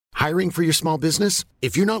Hiring for your small business?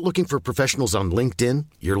 If you're not looking for professionals on LinkedIn,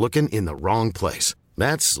 you're looking in the wrong place.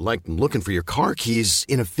 That's like looking for your car keys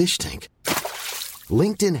in a fish tank.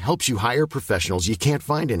 LinkedIn helps you hire professionals you can't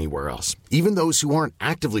find anywhere else, even those who aren't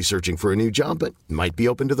actively searching for a new job but might be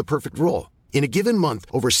open to the perfect role. In a given month,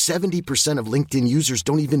 over 70% of LinkedIn users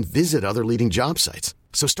don't even visit other leading job sites.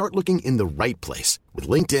 So start looking in the right place. With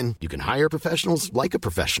LinkedIn, you can hire professionals like a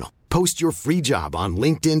professional. Post your free job on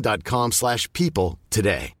linkedin.com/people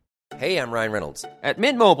today. Hey, I'm Ryan Reynolds. At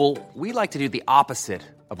Mint Mobile, we like to do the opposite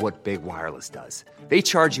of what Big Wireless does. They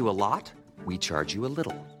charge you a lot, we charge you a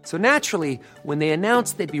little. So naturally, when they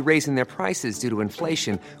announced they'd be raising their prices due to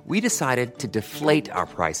inflation, we decided to deflate our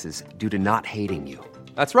prices due to not hating you.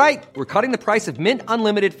 That's right. We're cutting the price of Mint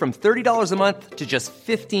Unlimited from $30 a month to just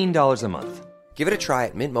 $15 a month. Give it a try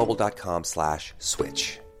at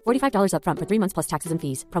mintmobile.com/switch. $45 up front for 3 months plus taxes and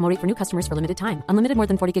fees. Promo rate for new customers for limited time. Unlimited more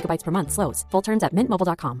than 40 gigabytes per month. Slows full terms at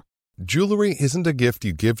mintmobile.com. Jewelry isn't a gift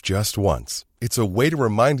you give just once. It's a way to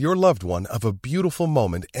remind your loved one of a beautiful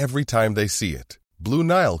moment every time they see it. Blue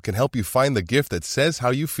Nile can help you find the gift that says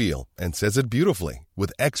how you feel and says it beautifully,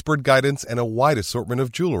 with expert guidance and a wide assortment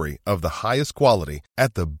of jewelry of the highest quality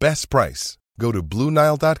at the best price. Go to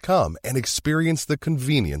BlueNile.com and experience the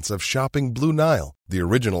convenience of shopping Blue Nile, the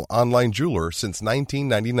original online jeweler since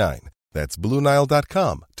 1999. That's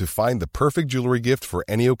BlueNile.com to find the perfect jewelry gift for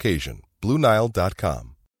any occasion. BlueNile.com.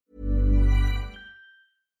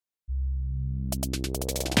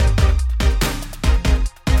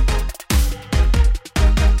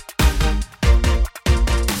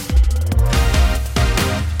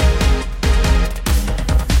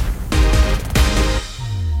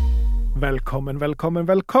 Velkommen.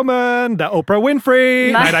 Det Oprah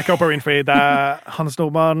Winfrey. Nei, det ikke Oprah Winfrey. Det Hans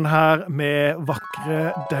Nordmann her med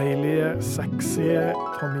vakre, deilige, sexy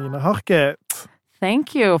Tomine Harket.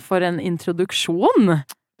 Thank you for en introduksjon.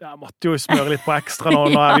 Jeg måtte jo smøre litt på ekstra nå.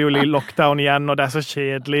 Nå vi jo i lockdown igjen, og det så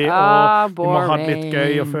kjedelig, og vi må ha det litt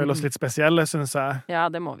gøy og føle oss litt spesielle, synes jeg. Ja,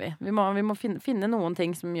 det må vi. Vi må finne noen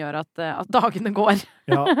ting som gjør at dagene går.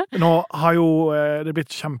 Ja, nå har jo det blitt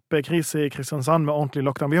kjempekrise i Kristiansand med ordentlig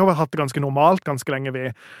lockdown. Vi har hatt det ganske normalt ganske lenge,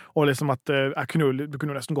 og liksom at du kunne jo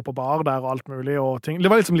nesten gå på bar der og alt mulig, og ting. Det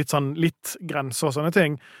var liksom litt grenser og sånne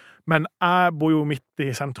ting, men jeg bor jo midt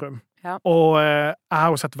i sentrum. Ja. Og jeg har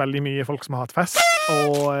jo sett veldig mye folk som har hatt fest,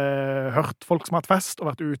 og hørt folk som har hatt fest, og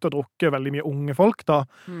vært ute og drukket veldig mye unge folk da.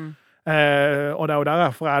 Og det jo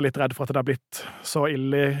derfor jeg litt redd for at det har blitt så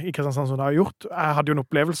ille i Kristiansand som det har gjort. Jeg hadde jo en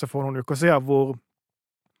opplevelse for noen uker siden, hvor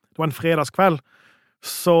det var en fredagskveld,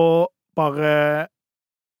 så bare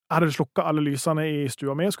jeg hadde slukket alle lysene i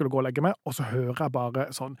stua mi, skulle gå og legge meg, og så hører jeg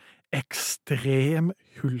bare sånn ekstrem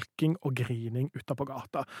hulking og grining ute på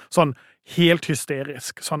gata. Sånn helt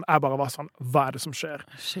hysterisk. Sånn, jeg bare var sånn, hva det som skjer?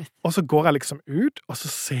 Shit. Og så går jeg liksom ut, og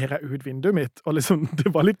så ser jeg ut vinduet mitt, og liksom,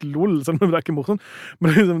 det var litt lol, sånn, det ikke morsomt,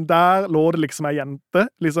 men liksom, der lå det liksom en jente,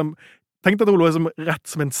 liksom, tenkte at hun lå liksom rett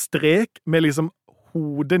som en strek, med liksom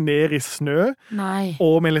hodet ned i snø, Nei.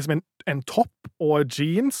 og med liksom en topp og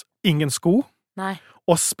jeans, ingen sko, Nei.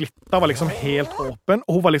 og splitta var liksom helt åpen,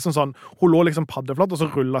 og hun var liksom sånn, hun lå liksom paddeflatt, og så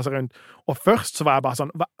rullet seg rundt, og først så var jeg bare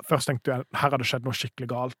sånn, først tenkte jeg, her hadde skjedd noe skikkelig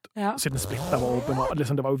galt, siden splitta var åpen, og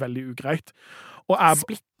liksom, det var jo veldig ugreit. Og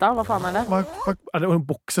splitta, hva faen det? Er det en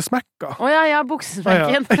buksesmekka? Ja,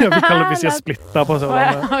 buksesmekken. Ja, vi kaller det hvis jeg splitta på sånn.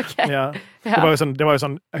 Okay. Ja. Det var jo sånn,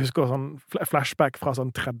 jeg husker sånn flashback fra sånn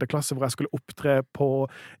 3. klasse, hvor jeg skulle opptre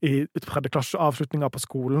i 3. klasse avslutninger på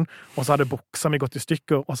skolen, og så hadde buksa mi gått i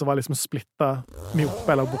stykker, og så var liksom splitta mi oppe,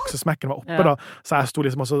 eller buksesmekken var oppe da, så jeg sto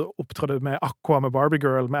liksom også opptrådde med Aqua med Barbie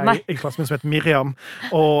Girl, med en i klassen min som het Miriam,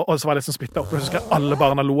 og så var det liksom splitta oppe, og så husker jeg alle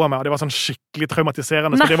barna lo av meg, og det var sånn skikkelig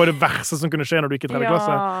traumatiserende, så det var det verste som kunne skje når du gikk i 3.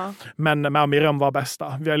 klasse. Men meg og Miriam var best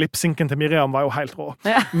da. Lipsynken til Miriam var jo helt rå.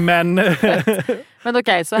 Ja. Men ok,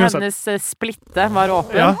 så hennes splitte var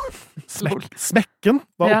åpen? Ja, smekken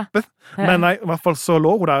var oppe. Men nei, i hvert fall så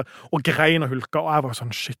lå hun der og grein og hulka, og jeg var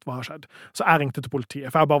sånn, shit, hva har skjedd? Så jeg ringte til politiet,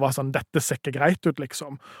 for jeg bare var sånn, dette ser ikke greit ut,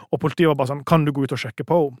 liksom. Og politiet var bare sånn, kan du gå ut og sjekke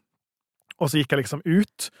på henne? Og så gikk jeg liksom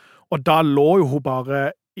ut, og da lå jo hun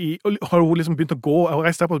bare hadde hun liksom begynt å gå, hun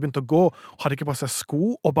reiste på og begynte å gå, hadde ikke på seg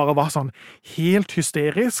sko, og bare var sånn helt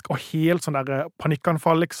hysterisk, og helt sånn der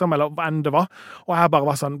panikkanfall liksom, eller hva enn det var, og jeg bare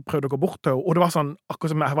var sånn, prøvde å gå bort til henne, og det var sånn,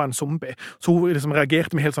 akkurat som jeg var en zombie, så hun liksom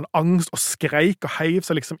reagerte med helt sånn angst, og skreik og heiv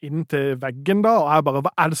seg liksom inn til veggen da, og jeg bare,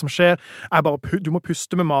 hva det som skjer? Jeg bare, du må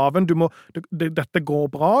puste med maven, dette går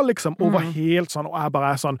bra liksom, og hun var helt sånn, og jeg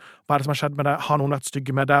bare sånn, hva det som har skjedd med deg? Har noen vært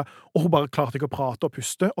stygge med deg? Og hun bare klarte ikke å prate og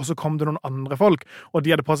puste, og så kom det noen andre folk, og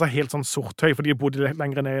de hadde på seg helt sånn sorttøy, fordi de bodde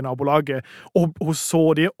lenger ned i nabolaget, og hun så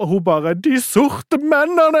de, og hun bare, de sorte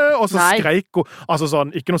mennene! Og så skreik hun, altså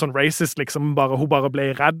sånn, ikke noe sånn racist, liksom, hun bare ble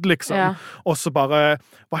redd, liksom. Og så bare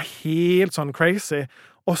var helt sånn crazy.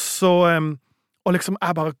 Og så... Og liksom,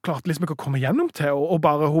 jeg bare klarte liksom ikke å komme gjennom til, og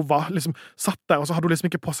bare hun var liksom satt der, og så hadde hun liksom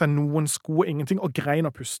ikke på seg noen sko, ingenting, og grein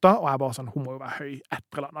og pusta, og jeg bare sånn, hun må jo være høy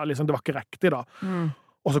et eller annet, liksom, det var ikke riktig da.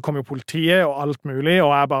 Og så kom jo politiet og alt mulig, og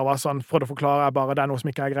jeg bare var sånn, for å forklare, jeg bare, det er noe som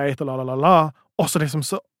ikke er greit, og la. Og så liksom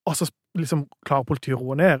klarer politiet å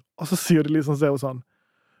roe ned, og så sier de liksom, ser hun sånn,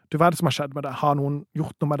 du, hva er det som har skjedd med det? Har noen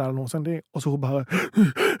gjort noe med det eller noe sånt? Og så hun bare...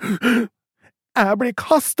 Jeg ble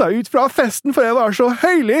kastet ut fra festen for jeg var så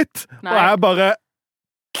høylytt. Og jeg bare,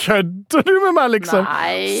 kødder du med meg, liksom?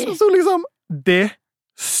 Nei. Så liksom, det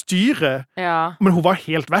styret. Men hun var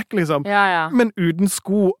helt vekk, liksom. Men uten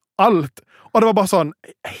sko, alt. Og det var bare sånn,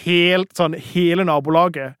 hele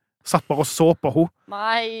nabolaget satt bare og så på henne.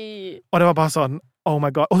 Nei. Og det var bare sånn, oh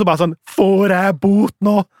my god. Og så bare sånn, får jeg bot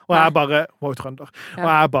nå? Og jeg bare, hun var jo trønder. Og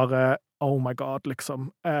jeg bare... Oh my god,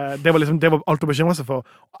 liksom. Det var alt å bekymre seg for.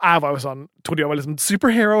 Og jeg var jo sånn, trodde jeg var liksom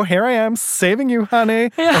superhero, here I am, saving you,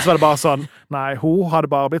 honey. Og så var det bare sånn, nei, hun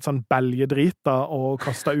hadde bare blitt sånn beljedrita og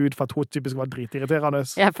kastet ut for at hun typisk var dritirriterende.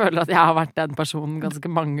 Jeg føler at jeg har vært den personen ganske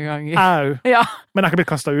mange ganger. Au. Ja. Men jeg har ikke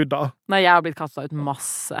blitt kastet ut da. Nei, jeg har blitt kastet ut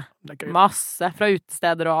masse. Masse. Fra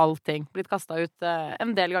utesteder og allting. Blitt kastet ut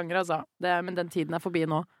en del ganger, altså. Men den tiden er forbi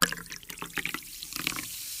nå.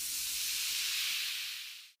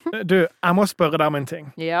 Du, jeg må spørre deg om en ting.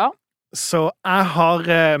 Ja. Så jeg har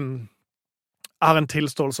en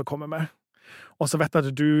tilståelse å komme med. Og så vet jeg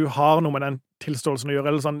at du har noe med den tilståelsen å gjøre,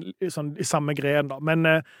 eller sånn i samme greien da.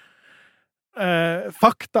 Men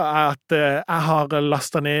fakta er at jeg har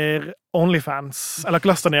lastet ned OnlyFans. Eller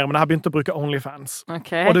ikke lastet ned, men jeg har begynt å bruke OnlyFans.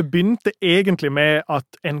 Okay. Og det begynte egentlig med at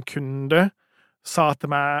en kunde sa til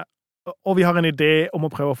meg, og vi har en idé om å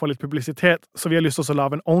prøve å få litt publisitet, så vi har lyst til å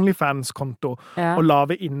lave en OnlyFans-konto og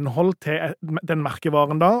lave innhold til den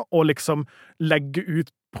merkevaren da, og liksom legge ut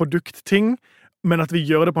produktting, men at vi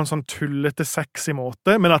gjør det på en sånn tullete, sexy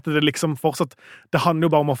måte, men at det liksom fortsatt, det handler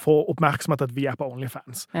jo bare om å få oppmerksomhet at vi er på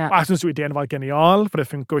OnlyFans. Og jeg synes jo ideen var genial, for det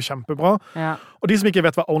funker jo kjempebra. Og de som ikke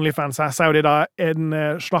vet hva OnlyFans er, så er jo det da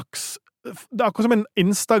en slags, det er akkurat som en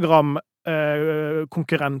Instagram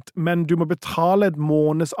konkurrent, men du må betale et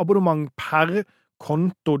månedsabonnement per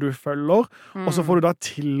konto du følger, og så får du da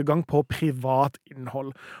tilgang på privat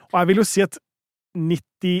innhold. Og jeg vil jo si at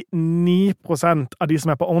 99% av de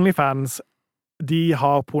som er på OnlyFans, de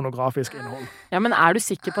har pornografisk innhold. Ja, men er du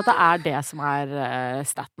sikker på at det er det som er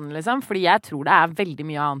staten, liksom? Fordi jeg tror det er veldig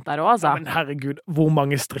mye annet der også, altså. Ja, men herregud, hvor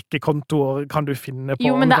mange strikkekontoer kan du finne på?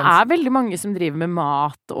 Jo, men det er veldig mange som driver med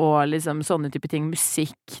mat og liksom sånne type ting,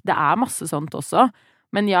 musikk. Det er masse sånt også.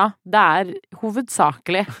 Men ja, det er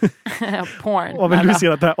hovedsakelig porn. Og vil du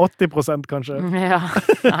si at det er 80% kanskje? Ja,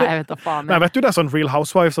 nei, jeg vet da faen. Nei, vet du det er sånn Real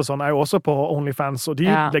Housewives og sånn, er jo også på OnlyFans, og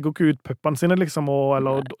de legger ikke ut puppene sine liksom,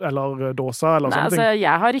 eller dåsa, eller sånne ting. Nei, altså,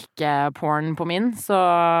 jeg har ikke porn på min, så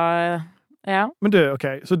ja. Men du,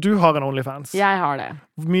 ok, så du har en OnlyFans? Jeg har det.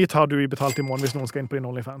 Hvor mye tar du i betalt i måneden hvis noen skal inn på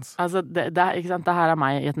din OnlyFans? Altså, ikke sant, det her er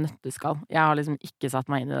meg i et nøtteskall. Jeg har liksom ikke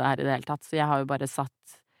satt meg inn i det her i det hele tatt, så jeg har jo bare satt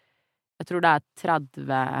jeg tror det er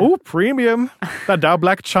 30... Oh, premium! Det er der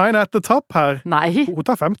Black China at the top her. Nei. Hun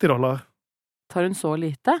tar $50. Tar hun så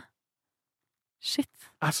lite? Shit.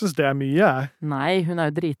 Jeg synes det er mye. Nei, hun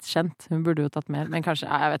er jo dritkjent. Hun burde jo tatt mer, men kanskje...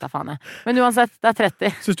 jeg vet da faen jeg. Men uansett, det er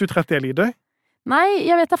 30. Synes du 30 er lite? Nei,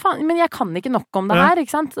 jeg vet da faen, men jeg kan ikke nok om det her,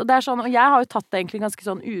 ikke sant? Og det er sånn, og jeg har jo tatt det egentlig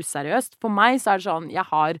ganske sånn useriøst. For meg så er det sånn,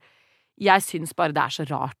 jeg synes bare det er så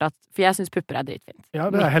rart at, for jeg synes pupper er dritfint. Ja,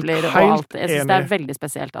 det er helt enig. Jeg synes det er veldig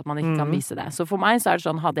spesielt at man ikke kan vise det. Så for meg så er det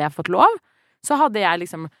sånn, hadde jeg fått lov, så hadde jeg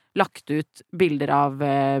liksom lagt ut bilder av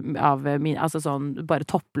min, altså sånn, bare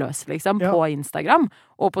toppløs liksom, på Instagram,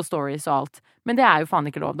 og på stories og alt. Men det er jo faen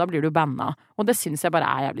ikke lov, da blir du banna. Og det synes jeg bare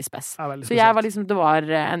er jævlig spes. Så jeg var liksom, det var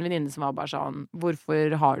en venninne som var bare sånn,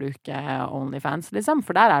 hvorfor har du ikke OnlyFans, liksom?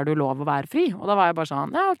 For der er det jo lov å være fri. Og da var jeg bare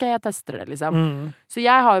sånn, ja, ok, jeg tester det, liksom. Så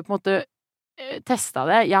jeg har jo på en måte testet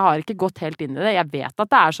det. Jeg har ikke gått helt inn i det. Jeg vet at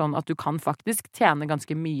det er sånn at du kan faktisk tjene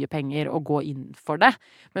ganske mye penger og gå inn for det.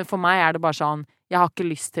 Men for meg er det bare sånn, jeg har ikke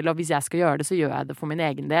lyst til, og hvis jeg skal gjøre det, så gjør jeg det for min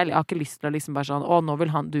egen del. Jeg har ikke lyst til å liksom bare sånn, nå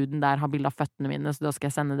vil han duden der ha bilde av føttene mine, så da skal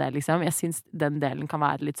jeg sende det, liksom. Jeg synes den delen kan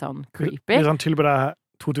være litt sånn creepy. Hvis han tilbyr deg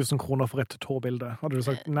 2000 kroner for et tåbilde, hadde du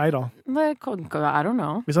sagt nei da? I don't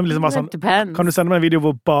know. Hvis han liksom var sånn, kan du sende meg en video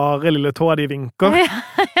hvor bare lille tåa di vinker?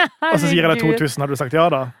 Og så sier jeg deg 2000, hadde du sagt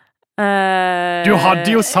ja da? Du hadde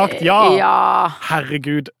jo sagt ja! Ja.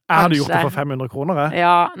 Herregud, jeg hadde gjort det for 500 kroner,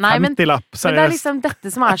 Ja, nei, 50-lapp, seriøst. Men det liksom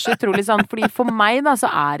dette som så utrolig sånn, fordi for meg da, så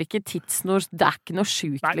ikke tids noe, det ikke noe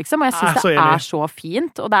sykt, liksom, og jeg synes det så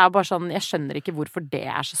fint, og det bare sånn, jeg skjønner ikke hvorfor det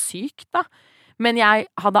så sykt, da. Men jeg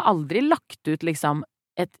hadde aldri lagt ut, liksom,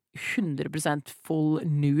 et 100% full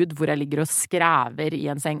nude hvor jeg ligger og skræver i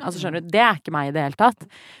en seng. Altså, skjønner du, det ikke meg i det hele tatt.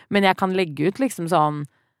 Men jeg kan legge ut liksom sånn,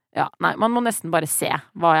 ja, nei, man må nesten bare se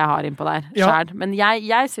hva jeg har innpå der, selv. Men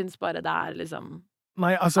jeg synes bare det liksom...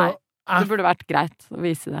 Nei, altså... det burde vært greit å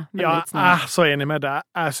vise det. Ja, jeg så enig med det.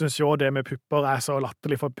 Jeg synes jo det med pupper så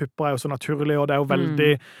latterlig, for pupper jo så naturlig, og det jo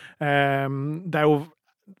veldig... det jo...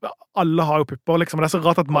 Alle har jo pupper, liksom. Det så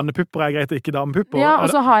rart at mannepupper greit, og ikke damepupper. Ja,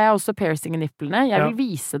 og så har jeg også piercing i nipplene. Jeg vil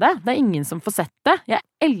vise det. Det ingen som får sett det. Jeg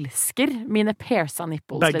elsker mine pierced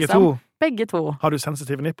nipples, Begge to. Har du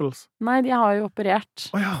sensitive nipples? Nei, jeg har jo operert.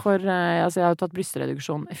 For, altså, jeg har jo tatt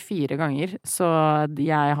brystreduksjon 4 ganger, så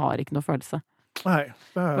jeg har ikke noe følelse. Nei,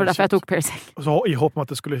 det var derfor jeg tok piercing. Så i håp om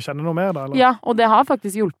at det skulle kjenne noe mer da, eller? Ja, og det har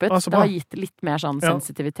faktisk hjulpet. Det har gitt litt mer sånn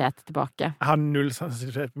sensitivitet tilbake. Jeg har 0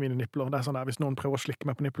 sensitivitet på mine nippler. Det sånn der, hvis noen prøver å slikke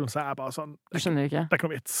meg på nipplen, så jeg bare sånn... Du skjønner ikke? Det ikke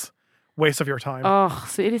noe vits. Waste of your time.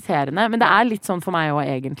 Så irriterende. Men det litt sånn for meg også,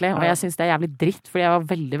 egentlig. Og jeg synes det jævlig dritt, fordi jeg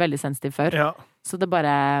var veldig, veldig sensitiv før. Ja. Så det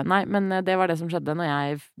bare... Nei, men det var det som skjedde når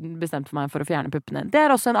jeg bestemte for meg for å fjerne puppene. Det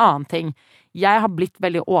også en annen ting. Jeg har blitt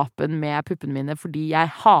veldig åpen med puppene mine fordi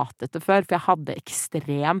jeg hatet det før, for jeg hadde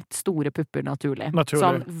ekstremt store pupper naturlig.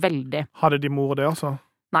 Sånn veldig. Hadde de mor det også?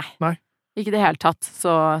 Nei. Ikke det helt tatt,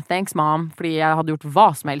 så thanks mom, fordi jeg hadde gjort hva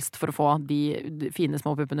som helst for å få de fine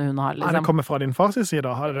små puppene hun har, liksom. Det kommer fra din fars side,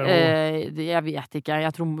 da? Jeg vet ikke,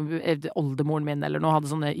 jeg tror oldemoren min eller noe hadde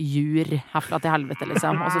sånne jur herfra til helvete,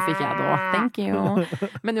 liksom, og så fikk jeg det også, thank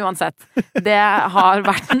you. Men uansett, det har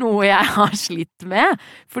vært noe jeg har slitt med,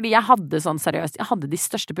 fordi jeg hadde sånn seriøst, jeg hadde de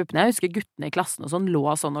største puppene, jeg husker guttene i klassen og sånn,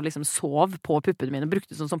 lå sånn og liksom sov på puppene mine,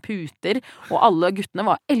 brukte sånn som puter, og alle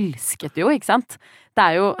guttene elsket jo, ikke sant? Det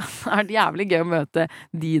jo det jævlig gøy å møte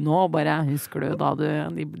de nå, og bare, husker du da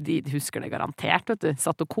de husker det garantert, vet du,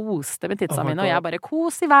 satt og koste med tidsa mine, og jeg bare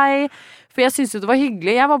kos i vei, for jeg synes jo det var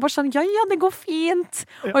hyggelig, jeg var bare sånn, ja, det går fint,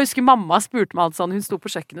 og jeg husker mamma spurte meg alt sånn, hun sto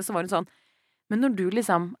på kjøkkenet, så var hun sånn, men når du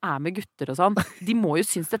liksom med gutter og sånn, de må jo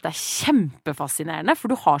synes dette kjempefascinerende,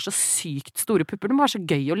 for du har så sykt store pupper, det må være så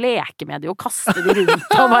gøy å leke med de og kaste de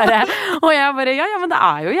rundt, og jeg bare, ja, men det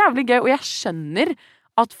jo jævlig gøy, og jeg skjønner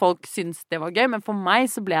at folk syns det var gøy, men for meg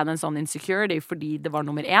så ble det en sånn insecurity, fordi det var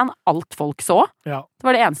nummer 1, alt folk så. Ja. Det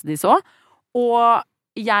var det eneste de så.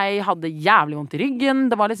 Og jeg hadde jævlig vondt i ryggen,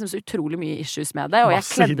 det var liksom så utrolig mye issues med det, og jeg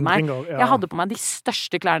kledde meg. Jeg hadde på meg de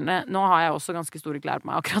største klærne, nå har jeg også ganske store klær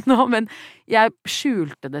på meg akkurat nå, men jeg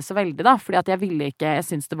skjulte det så veldig da, fordi at jeg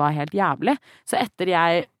syntes det var helt jævlig. Så etter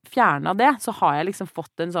jeg fjernet det, så har jeg liksom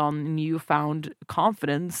fått en sånn newfound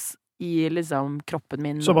confidence i liksom kroppen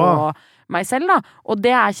min og meg selv da, og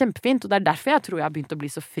det kjempefint, og det derfor jeg tror jeg har begynt å bli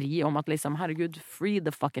så fri om at liksom, herregud, free the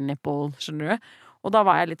fucking nipple, skjønner du? Og da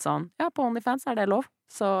var jeg litt sånn, ja, på OnlyFans det lov,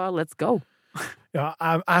 så let's go. Ja,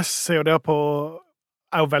 jeg ser jo det på,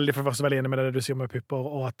 jeg jo veldig enig med det du sier med pupper,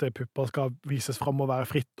 og at pupper skal vises frem og være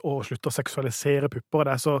fritt, og slutte å seksualisere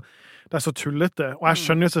pupper, det så tullete, og jeg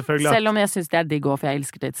skjønner jo selvfølgelig at... Selv om jeg synes det digg også, for jeg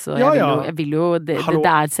elsker det, så jeg vil jo det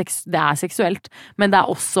seksuelt, men det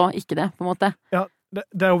også ikke det, på en måte. Ja,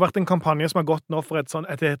 det har jo vært en kampanje som har gått nå for jeg tror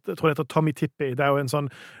det heter Tommy Tippy, det jo en sånn,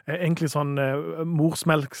 egentlig sånn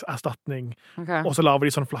morsmelkserstatning, og så laver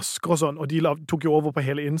de sånn flasker og sånn, og de tok jo over på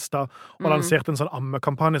hele Insta, og lanserte en sånn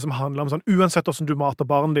ammekampanje som handler om sånn, uansett hvordan du mater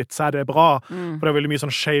barnet ditt, så det bra, for det veldig mye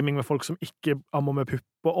sånn shaming med folk som ikke ammer med pupper,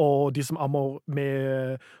 og de som ammer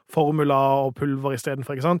med formula og pulver i stedet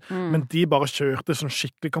for, ikke sant? Men de bare kjørte sånn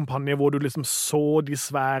skikkelig kampanje hvor du liksom så de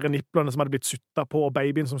svære nipplene som hadde blitt suttet på, og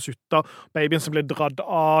babyen som suttet, babyen som ble dratt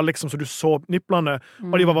av, liksom, så du så nipplene,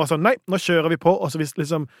 og de var bare sånn, nei, nå kjører vi på, og så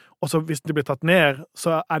hvis de blir tatt ned,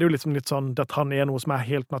 så det jo liksom litt sånn, det tar ned noe som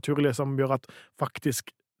helt naturlig, som gjør at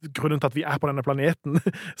faktisk grunnen til at vi på denne planeten,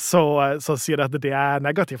 så sier det at det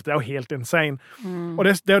negativt. Det jo helt insane. Og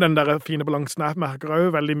det jo den der fine balansen jeg merker jo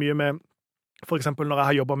veldig mye med, for eksempel når jeg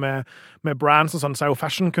har jobbet med brands og sånn, så jo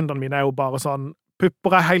fashionkundene mine jo bare sånn,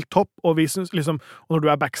 pupper helt topp, og vi synes liksom, og når du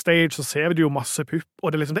backstage, så ser vi jo masse pupp,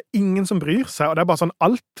 og det det ingen som bryr seg, og det bare sånn,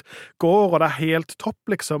 alt går, og det helt topp,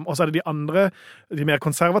 liksom, og så det de andre, de mer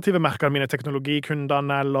konservative merkene mine,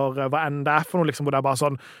 teknologikundene, eller hva enn det for noe, liksom, hvor det bare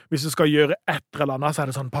sånn, hvis du skal gjøre et eller annet, så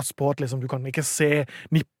det sånn, pass på at liksom, du kan ikke se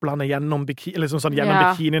nipplene gjennom liksom sånn, gjennom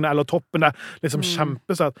bikinien, eller toppen, det liksom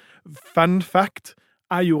kjempesøtt. Fun fact,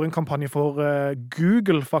 jeg gjorde en kampanje for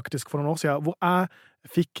Google faktisk for noen år siden, hvor jeg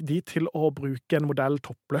fikk de til å bruke en modell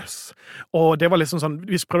toppløs. Og det var liksom sånn,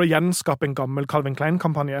 vi prøvde å gjenskape en gammel Calvin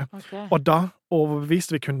Klein-kampanje, og da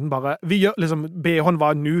overbeviste vi kunden bare, BH-en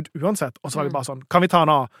var nude uansett, og så var vi bare sånn, kan vi ta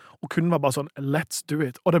den av? Og kunden var bare sånn, let's do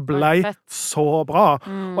it. Og det ble så bra.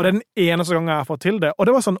 Og det er den eneste gangen jeg har fått til det. Og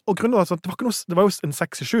det var sånn, og grunnen var sånn, det var jo en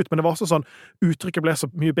sexy shoot, men det var også sånn, uttrykket ble så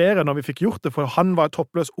mye bedre når vi fikk gjort det, for han var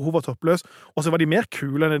toppløs, og hun var toppløs, og så var de mer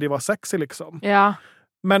kule enn de var sexy, liksom. Ja.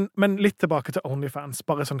 Men litt tilbake til OnlyFans,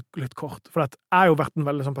 bare sånn litt kort. For jeg har jo vært en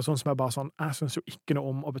veldig sånn person som er bare sånn, jeg synes jo ikke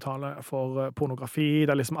noe om å betale for pornografi,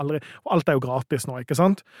 det er liksom aldri, og alt er jo gratis nå, ikke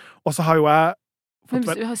sant? Og så har jo jeg... Men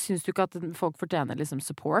synes du ikke at folk fortjener liksom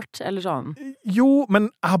support, eller sånn? Jo,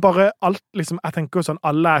 men jeg har bare alt, liksom, jeg tenker jo sånn,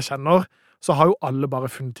 alle jeg kjenner, så har jo alle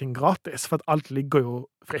bare funnet ting gratis, for at alt ligger jo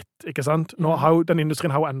fritt, ikke sant? Nå har jo, den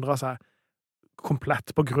industrien har jo endret seg komplett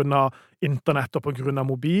på grunn av internett og på grunn av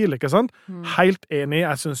mobil, ikke sant? Helt enig,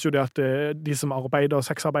 jeg synes jo det at de som arbeider,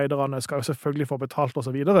 sexarbeiderne, skal jo selvfølgelig få betalt og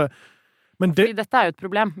så videre. Men det, dette er jo et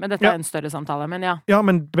problem, men dette er en større samtale, men ja. Ja,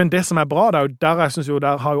 men det som er bra, det er jo der jeg synes jo,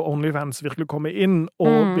 der har jo OnlyFans virkelig kommet inn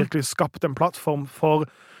og virkelig skapt en plattform for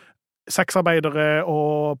sexarbeidere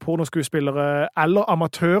og pornoskuespillere, eller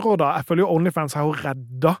amatører da. Jeg føler jo OnlyFans har jo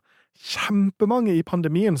reddet kjempemange i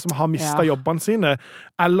pandemien som har mistet jobbene sine,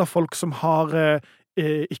 eller folk som har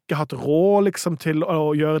ikke hatt råd liksom, til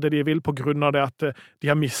å gjøre det de vil på grunn av det at de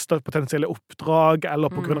har mistet potensielle oppdrag, eller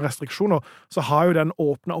på grunn av restriksjoner, så har jo den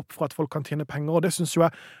åpnet opp for at folk kan tjene penger, og det synes jo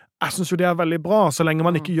jeg synes jo det er veldig bra, så lenge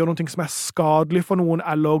man ikke gjør noe som er skadelig for noen,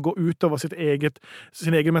 eller går utover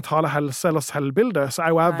sin egen mentale helse eller selvbilde, så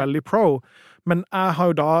er jo jeg veldig pro. Men jeg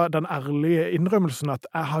har jo da den ærlige innrømmelsen at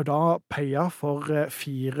jeg har da payet for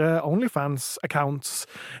 4 OnlyFans-accounts.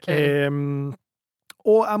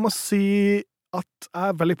 Og jeg må si at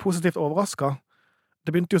jeg er veldig positivt overrasket.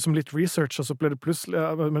 Det begynte jo som litt research, og så ble det plutselig...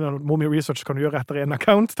 Hvor mye research kan du gjøre etter en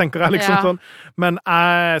account, tenker jeg liksom sånn. Men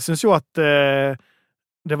jeg synes jo at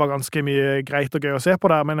det var ganske mye greit og gøy å se på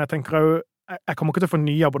der, men jeg tenker jo, jeg kommer ikke til å få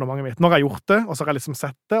nye abonnementet mitt. Når jeg har gjort det, og så har jeg liksom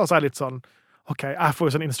sett det, og så er jeg litt sånn, ok, jeg får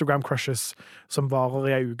jo sånn Instagram-crushes som varer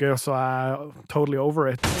i en uke, og så er jeg totally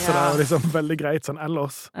over it. Så det er jo liksom veldig greit sånn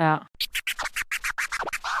ellers. Ja.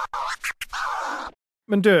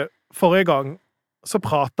 Men du, forrige gang så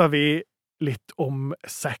pratet vi litt om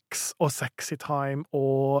sex og sexy time,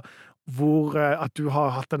 og hvor at du har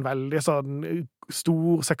hatt en veldig sånn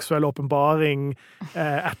stor seksuell åpenbaring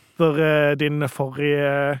etter din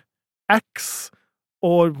forrige ex,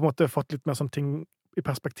 og på en måte fått litt mer sånn ting i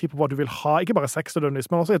perspektiv på hva du vil ha, ikke bare sex nødvendigvis,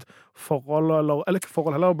 men også et forhold, eller ikke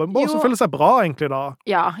forhold heller, bare så føler det seg bra egentlig da.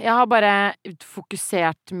 Ja, jeg har bare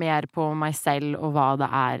fokusert mer på meg selv og hva det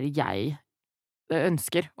er jeg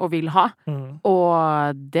ønsker og vil ha,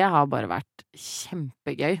 og det har bare vært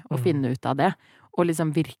kjempegøy å finne ut av det, og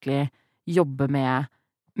liksom virkelig jobbe med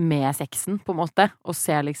sexen på en måte, og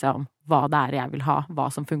se liksom hva det er jeg vil ha,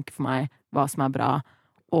 hva som funker for meg, hva som er bra,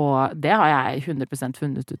 og det har jeg 100%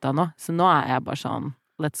 funnet ut av nå, så nå er jeg bare sånn,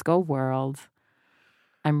 let's go world,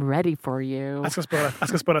 I'm ready for you. Jeg skal spørre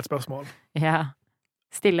deg et spørsmål. Ja,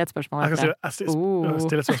 stille et spørsmål.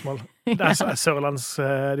 Stille et spørsmål. Det er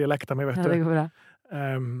sørlandsdialekten min, vet du. Ja, det går bra.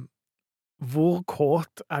 Hvor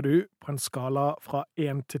kåt er du på en skala fra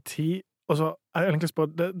 1 til 10? Og så, jeg egentlig spør,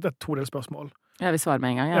 det er 2 spørsmål. Jeg vil svare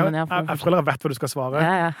med en gang. Ja, men jeg føler jeg vet hva du skal svare.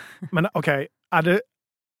 Ja. Men ok,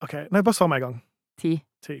 nei, bare svar med en gang. 10.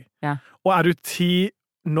 Ja. Og er du 10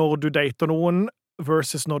 når du dater noen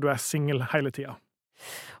versus når du er single hele tiden?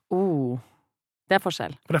 Det er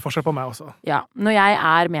forskjell. For det er forskjell på meg også. Ja, når jeg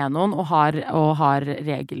er med noen og har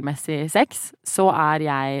regelmessig sex, så er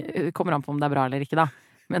jeg, kommer an på om det er bra eller ikke da,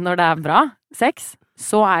 men når det er bra sex,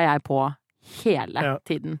 så er jeg på hele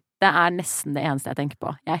tiden. Det er nesten det eneste jeg tenker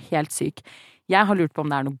på. Jeg er helt syk. Jeg har lurt på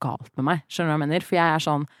om det er noe galt med meg, skjønner du hva jeg mener? For jeg er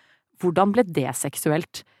sånn, hvordan ble det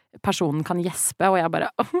seksuelt? Personen kan gjespe, og jeg bare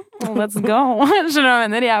let's go, skjønner du hva jeg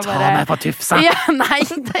mener? Jeg bare, ta meg på tufsa! Ja, nei,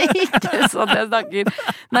 det er ikke sånn jeg snakker.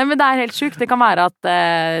 Nei, men det er helt sykt. Det kan være at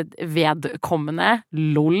vedkommende,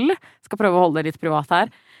 lol, skal prøve å holde det litt privat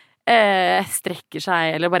her, strekker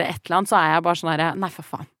seg, eller bare et eller annet, så er jeg bare sånn her, nei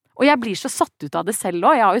for faen. Og jeg blir så satt ut av det selv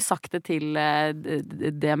også. Jeg har jo sagt det til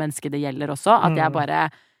det mennesket det gjelder også, at jeg bare,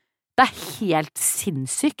 det er helt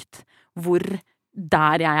sinnssykt hvor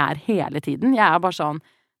der jeg er hele tiden. Jeg er bare sånn,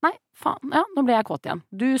 nei, faen, ja, nå ble jeg kåt igjen.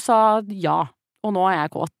 Du sa ja, og nå er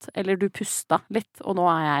jeg kåt. Eller du pusta litt, og nå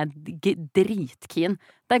er jeg dritkeen.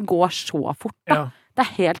 Det går så fort, da. Ja. Det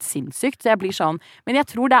er helt sinnssykt, så jeg blir sånn, men jeg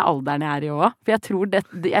tror det er alderen jeg er i også. For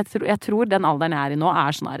jeg tror den alderen jeg er i nå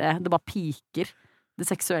er sånn her, det bare piker. det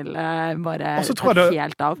seksuelle bare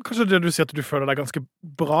helt av. Kanskje det du sier at du føler deg ganske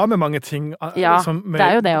bra med mange ting, med det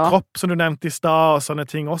er jo det også. Kropp, som du nevnte i stad, og sånne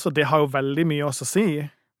ting også, det har jo veldig mye også å si.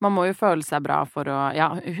 Man må jo føle seg bra for å,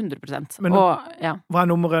 100%. Men hva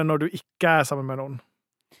nummeret når du ikke sammen med noen?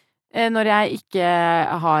 Når jeg ikke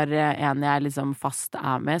har en jeg liksom fast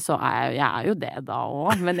med, så jeg jo det da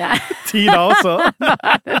også, men jeg... 10 da også?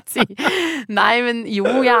 Nei, men jo,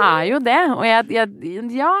 jeg jo det, og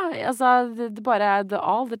det bare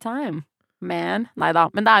all the time, man. Neida,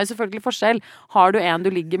 men det jo selvfølgelig forskjell. Har du en du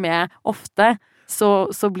ligger med ofte, så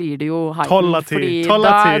blir det jo hype. 12 av 10.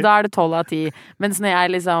 Da det 12 av 10. Mens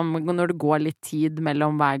når det går litt tid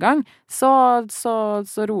mellom hver gang, så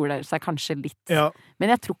roer det seg kanskje litt. Ja. Men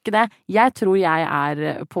jeg tror ikke det. Jeg tror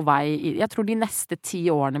jeg på vei jeg tror de neste 10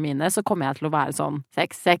 årene mine så kommer jeg til å være sånn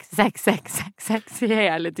sex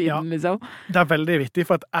hele tiden, liksom. Det veldig viktig,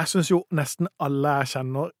 for at jeg synes jo nesten alle jeg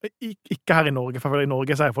kjenner, ikke her i Norge, for i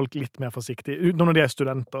Norge så folk litt mer forsiktige, når de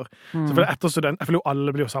studenter. Så jeg føler jo alle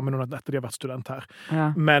blir jo sammen etter de har vært student her. Ja.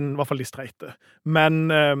 Men, i hvert fall de streite. Men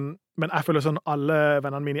jeg føler sånn, alle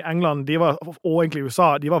vennene mine i England, og egentlig i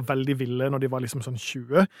USA, de var veldig ville når de var liksom sånn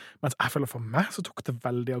 20, mens jeg føler for meg så tok det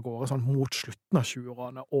veldig av gårde sånn mot slutten av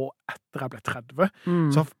 20-årene, og etter jeg ble 30.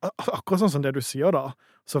 Så akkurat sånn som det du sier da,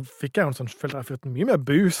 så fikk jeg jo en sånn, følte jeg fikk mye mer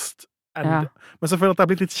boost men så føler jeg at jeg har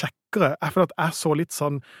blitt litt kjekkere. Jeg føler at jeg så litt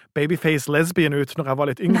sånn babyface lesbian ut når jeg var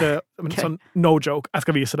litt yngre. Men sånn, no joke, jeg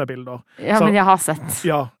skal vise deg bilder. Ja, så, men jeg har sett.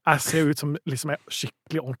 Ja, jeg ser ut som liksom en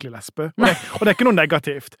skikkelig ordentlig lesbe. Og det ikke noe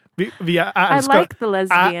negativt. Jeg elsker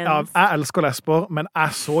lesber, men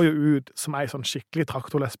jeg så jo ut som en sånn skikkelig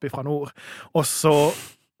traktorlesbe fra nord. Og så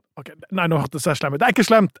nei, nå hørtes det slemt ut. Det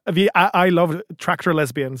ikke slemt. I love tractor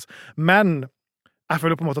lesbians. Men jeg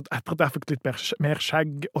føler på en måte at etter at jeg fikk litt mer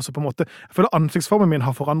skjegg, og så på en måte, jeg føler ansiktsformen min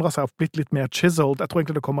har forandret seg og blitt litt mer chiseled. Jeg tror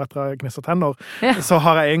egentlig det kommer etter jeg gnisser tenner. Så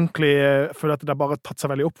har jeg egentlig føler at det bare tatt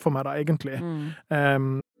seg veldig opp for meg da, egentlig.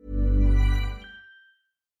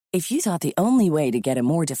 If you thought the only way to get a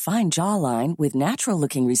more defined jawline with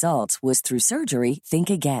natural-looking results was through surgery, think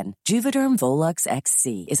again. Juvederm Volux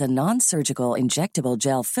XC is a non-surgical injectable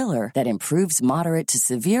gel filler that improves moderate to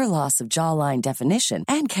severe loss of jawline definition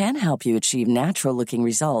and can help you achieve natural-looking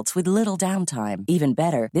results with little downtime. Even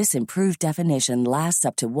better, this improved definition lasts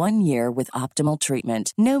up to 1 year with optimal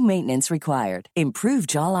treatment. No maintenance required. Improve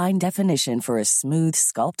jawline definition for a smooth,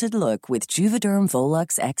 sculpted look with Juvederm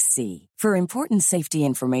Volux XC. For important safety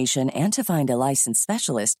information and to find a licensed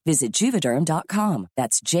specialist, visit Juvederm.com.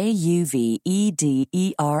 That's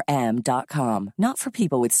JUVEDERM.com. Not for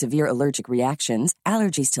people with severe allergic reactions,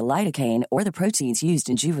 allergies to lidocaine, or the proteins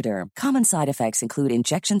used in Juvederm. Common side effects include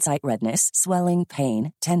injection site redness, swelling,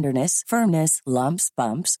 pain, tenderness, firmness, lumps,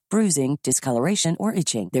 bumps, bruising, discoloration, or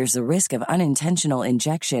itching. There's a risk of unintentional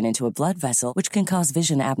injection into a blood vessel, which can cause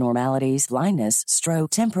vision abnormalities, blindness,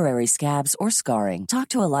 stroke, temporary scabs, or scarring. Talk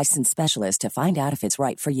to a licensed specialist to find out if it's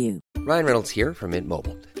right for you. Ryan Reynolds here from Mint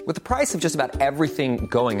Mobile. With the price of just about everything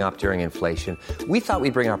going up during inflation, we thought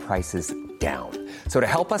we'd bring our prices down. So to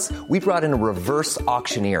help us, we brought in a reverse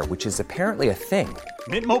auctioneer, which is apparently a thing.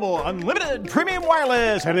 Mint Mobile Unlimited Premium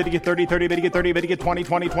Wireless. How to get 30, 30, bit to get 30, bit to get 20,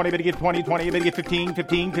 20, 20, bit to get 20, 20, bit to get 15,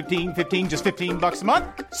 15, 15, 15, just $15 a month?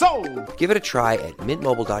 Sold! Give it a try at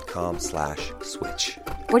mintmobile.com/switch.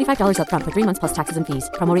 $45 up front for 3 months plus taxes and fees.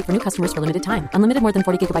 Promo rate for new customers for limited time. Unlimited more than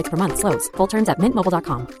 40 gigabytes per month. Slows full terms at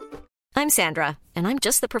mintmobile.com. I'm Sandra, and I'm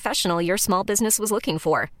just the professional your small business was looking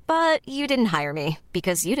for. But you didn't hire me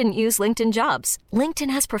because you didn't use LinkedIn Jobs.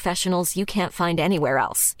 LinkedIn has professionals you can't find anywhere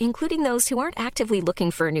else, including those who aren't actively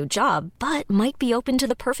looking for a new job, but might be open to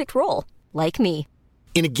the perfect role, like me.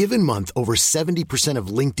 In a given month, over 70%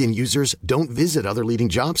 of LinkedIn users don't visit other leading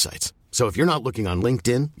job sites. So if you're not looking on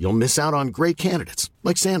LinkedIn, you'll miss out on great candidates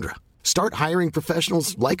like Sandra. Start hiring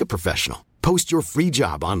professionals like a professional. Post your free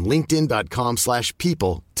job on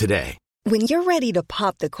linkedin.com/people today. When you're ready to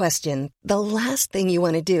pop the question, the last thing you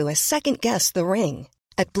want to do is second-guess the ring.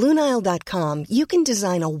 At BlueNile.com, you can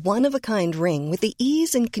design a one-of-a-kind ring with the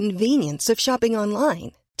ease and convenience of shopping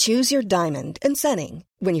online. Choose your diamond and setting.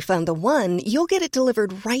 When you find the one, you'll get it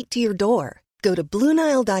delivered right to your door. Go to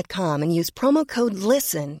BlueNile.com and use promo code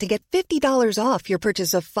LISTEN to get $50 off your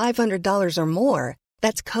purchase of $500 or more.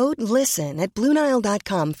 That's code LISTEN at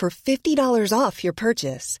BlueNile.com for $50 off your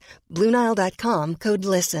purchase. BlueNile.com, code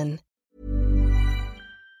LISTEN.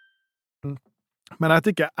 Men jeg vet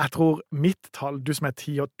ikke, jeg tror mitt tall, du som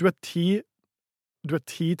 10 år, du 10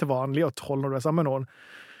 til vanlig og 12 når du sammen med noen.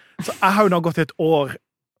 Så jeg har jo nå gått et år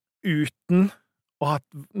uten å ha hatt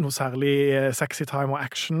noe særlig sexy time og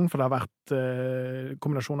action, for det har vært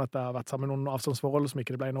kombinasjonen at jeg har vært sammen med noen avstandsforhold som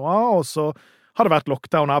ikke det ble noe av, og så har det vært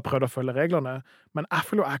lockdown, og jeg har prøvd å følge reglene, men jeg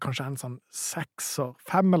føler jo jeg kanskje en sånn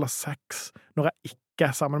 5 eller 6, når jeg ikke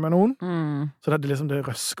er sammen med noen. Så det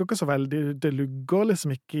røsker ikke så veldig, det lugger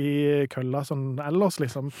liksom ikke i kølla sånn ellers,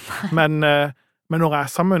 liksom. Men når jeg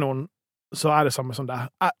er sammen med noen, så er det samme som det er.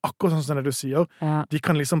 Akkurat sånn som det du sier. De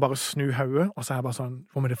kan liksom bare snu hodet, og så er jeg bare sånn,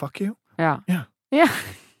 want me to fuck you? Ja.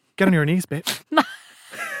 Get on your knees, babe. Nei.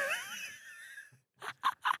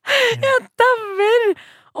 Jeg dømmer!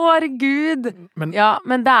 Å, herregud. Men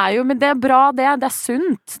det er bra, det er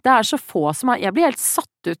sunt. Det er så få som jeg blir helt satt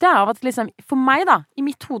ut av at liksom, for meg da, i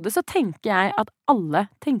mitt hode så tenker jeg at alle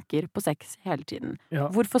tenker på sex hele tiden.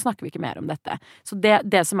 Hvorfor snakker vi ikke mer om dette? Så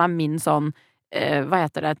det som er min sånn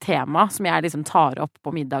tema, som jeg liksom tar opp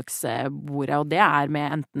på middagsbordet, og det er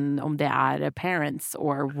med enten om det er parents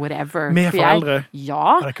or whatever. Med foreldre?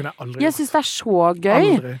 Ja. Det kunne jeg aldri. Jeg synes det er så gøy.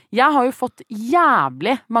 Aldri. Jeg har jo fått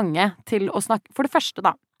jævlig mange til å snakke. For det første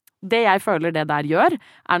da, det jeg føler det der gjør,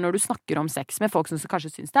 er når du snakker om sex med folk som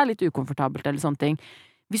kanskje synes det er litt ukomfortabelt eller sånne ting.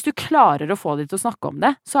 Hvis du klarer å få dem til å snakke om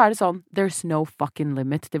det, så er det sånn, there's no fucking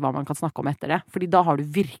limit til hva man kan snakke om etter det. Fordi da har du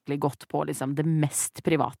virkelig gått på liksom det mest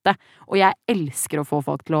private. Og jeg elsker å få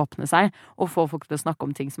folk til å åpne seg, og få folk til å snakke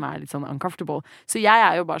om ting som er litt sånn uncomfortable. Så jeg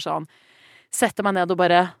er jo bare sånn, setter meg ned og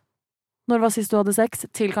bare, når var sist du hadde sex?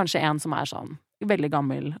 Til kanskje en som er sånn, veldig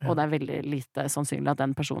gammel, og det er veldig lite sannsynlig at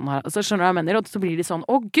den personen har, så skjønner du hva jeg mener, og så blir de sånn,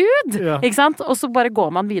 å Gud! Ikke sant? Og så bare går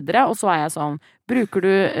man videre, og så er jeg sånn,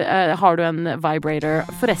 har du en vibrator?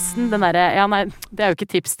 Forresten, den derre, nei, det er jo ikke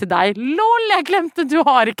tips til deg. Lol, jeg glemte, du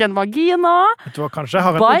har ikke en vagina! Vet du hva, kanskje jeg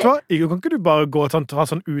har en, kan ikke du bare gå og ha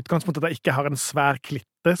sånn utgangspunkt at jeg ikke har en svær klitte?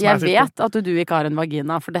 Jeg vet at du ikke har en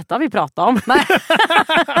vagina, for dette har vi pratet om. Nei.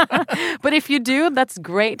 But if you do, that's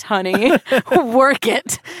great, honey. Work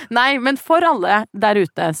it. Nei, men for alle der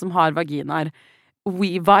ute som har vaginaer,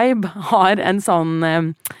 WeVibe har en sånn,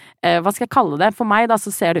 hva skal jeg kalle det? For meg da,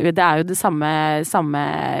 så ser det ut, det er jo det samme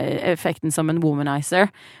effekten som en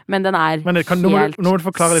womanizer, men den er helt nå må du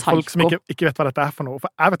forklare litt folk som ikke vet hva dette er for noe,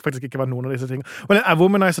 for jeg vet faktisk ikke hva noen av disse tingene. Men er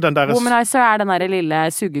womanizer den der... Womanizer er den der lille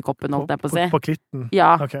sugekoppen, holdt jeg på å si. På klitten?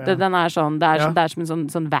 Ja, okay, ja. Den er sånn, det er som en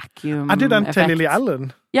sånn vacuum-effekt. Er det den til Lily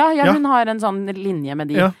Allen? Ja, hun har en sånn linje med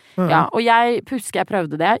de. Ja, og jeg husker jeg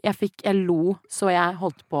prøvde det. Jeg lo, så jeg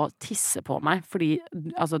holdt på å tisse på meg, fordi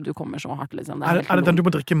altså, du kommer så hardt, liksom. Er det den du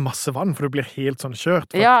må drikke masse vann, for du blir helt sånn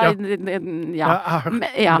kjørt? Jeg har hørt om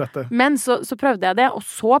dette. Men så prøvde jeg det, og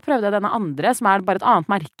så prøvde jeg denne andre, som er bare et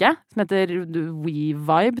annet merke, som heter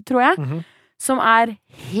WeVibe, tror jeg, som er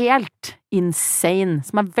helt insane,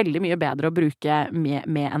 som er veldig mye bedre å bruke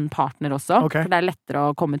med en partner også, for det er lettere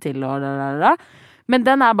å komme til og Men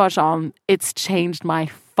den er bare sånn, it's changed my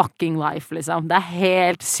fucking life, liksom. Det er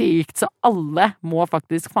helt sykt, så alle må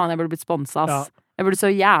faktisk, faen, jeg burde blitt sponset, ass. Jeg burde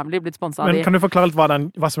så jævlig blitt sponset av de. Men kan du forklare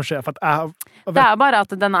litt hva som skjer? For det er bare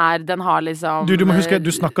at den har liksom... Du må huske,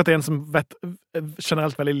 du snakker til en som vet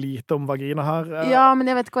generelt veldig lite om vagina her. Ja,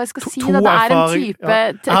 men jeg vet ikke hva jeg skal si. Det er en type...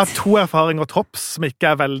 Jeg har 2 erfaringer tops som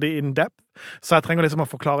ikke er veldig in-depth, så jeg trenger liksom å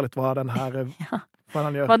forklare litt hva den her... Hva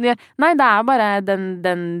den gjør? Nei, det er bare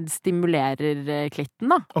den stimulerer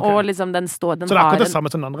klitten, da. Og liksom den står... Så det er akkurat det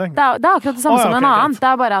samme som den andre? Det er akkurat det samme som en annen. Det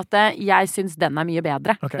er bare at jeg synes den er mye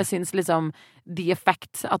bedre. Jeg synes liksom the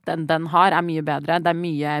effect at den har er mye bedre. Det er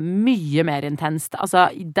mye mer intenst. Altså,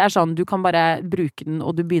 det er sånn, du kan bare bruke den,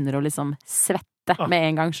 og du begynner å liksom svette med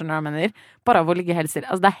en gang, skjønner du hva jeg mener? Bare av å ligge helt stille.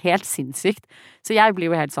 Altså, det er helt sinnssykt. Så jeg blir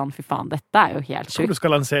jo helt sånn, fy faen, dette er jo helt sykt. Tror du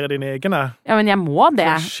skal lansere dine egne? Ja, men jeg må det.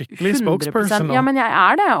 Skikkelig spokesperson. Ja, men jeg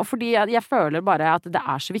er det, og fordi jeg føler bare at det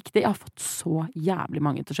er så viktig. Jeg har fått så jævlig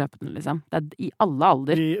mange til å kjøpe den, liksom. Det er i alle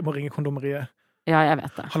alder. De må ringe kondomeriet. Ja, jeg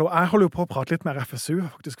vet det. Hallo, jeg holder jo på å prate litt med RFSU,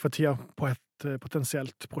 faktisk, for tida på et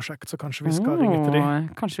potensielt prosjekt, så kanskje vi skal ringe til dem.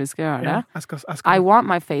 Kanskje vi skal gjøre det. Jeg skal... I want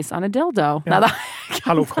my face on a dildo. Ja. Neida.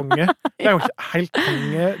 Hallo, konge. Det er jo ikke helt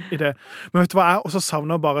konge i det. Men vet du hva, jeg også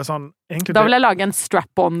savner bare sånn... Da vil jeg lage en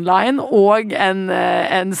strap-on-line og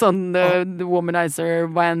en sånn womanizer,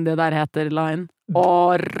 hva enn det der heter, line.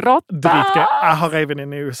 Og rotta! Dritgøy. Jeg har ei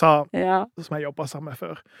venninne i USA som jeg jobbet sammen med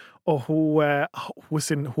før. Og hun er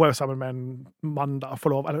jo sammen med en mann da,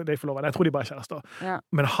 eller de er forlovet. Jeg tror de bare er kjærester. Ja.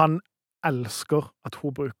 Men han elsker at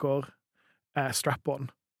hun bruker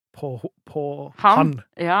strap-on på han.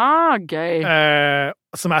 Ja, gøy.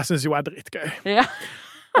 Som jeg synes jo er dritgøy. Ja.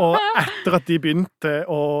 Og etter at de begynte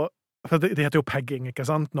å... For det heter jo pegging, ikke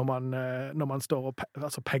sant? Når man står og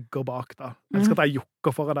pegger bak da. Jeg elsker at jeg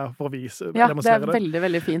jukker for deg for å vise, ja, det er veldig,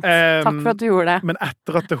 veldig fint. Takk for at du gjorde det. Men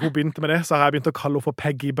etter at hun begynte med det, så har jeg begynt å kalle henne for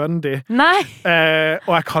Peggy Bundy. Nei! Og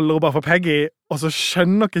jeg kaller henne bare for Peggy, og så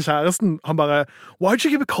skjønner ikke kjæresten. Han bare, why'd you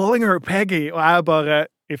keep calling her Peggy? Og jeg bare,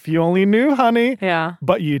 If you only knew, honey. Ja.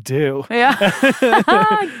 But you do. Ja.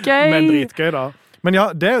 Gøy. Men dritgøy, da. Men ja,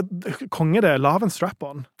 konge det. Lave en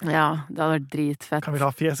strap-on. Ja, det hadde vært dritfett. Kan vi ta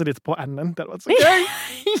fjeset ditt på enden? Det hadde vært så gøy.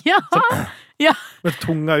 Ja. Så, ja. Med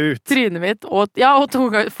tunga ut. Trynet mitt. Og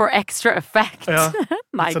tunga ut for extra effect. Ja.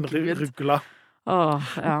 Nei, sånn Gud. Rugla.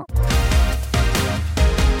 Ja.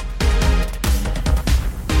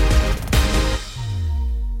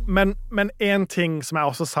 Men en ting som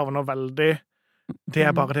jeg også savner veldig, det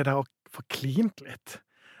er bare det der å få klint litt.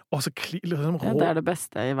 Og så liksom rå. Ja, det er det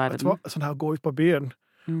beste i verden. Sånn her, gå ut på byen,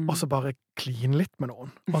 og så bare kline litt med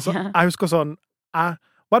noen. Altså, jeg husker sånn, hva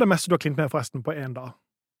er det meste du har klint med forresten på en dag?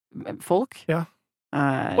 Folk? Ja.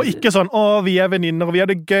 Og ikke sånn, vi er venninner, og vi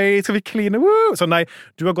er det gøy, skal vi kline? Woo! Så nei,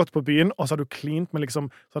 du har gått på byen, og så har du klint med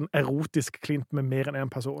liksom, sånn erotisk klint med mer enn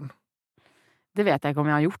en person. Det vet jeg ikke om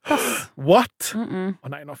jeg har gjort, ass. What?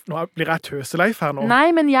 Nei, nå blir jeg tøseleif her nå.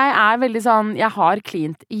 Nei, men jeg er veldig sånn, jeg har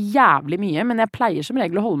klint jævlig mye, men jeg pleier som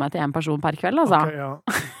regel å holde meg til en person per kveld, altså. Okay, ja.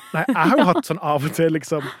 Nei, jeg har jo hatt sånn av og til,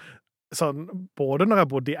 liksom, sånn, både når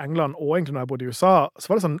jeg bodde i England og egentlig når jeg bodde i USA,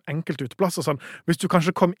 så var det sånn enkelt uteplasser, sånn, hvis du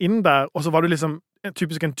kanskje kom inn der, og så var du liksom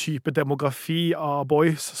typisk en type demografi av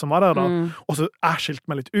boys som var der da, og så jeg skilt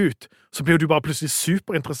meg litt ut, så ble jo du bare plutselig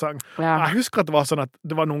superinteressant. Ja. Jeg husker at det var sånn at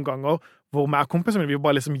det var noen ganger hvor meg og kompisen min, vi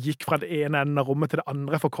bare liksom gikk fra det ene enden av rommet til det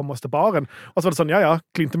andre for å komme oss til baren. Og så var det sånn,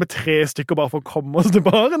 klinte med 3 stykker bare for å komme oss til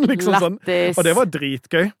baren, liksom sånn. Og det var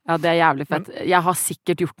dritgøy. Ja, det er jævlig fett. Jeg har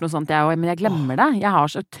sikkert gjort noe sånt, men jeg glemmer det. Jeg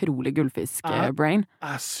har så utrolig gullfisk-brain.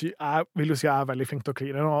 Jeg vil jo si jeg er veldig flink til å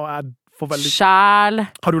kline, og jeg får veldig... Sjæl!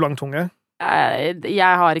 Har du lang tunge?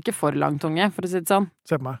 Jeg har ikke for lang tunge, for å si det sånn.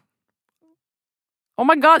 Se på meg. Oh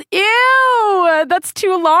my god, ew! That's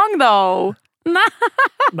too long, though! Nei!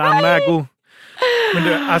 Den er god. Men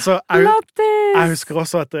du, altså, jeg husker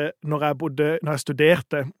også at når jeg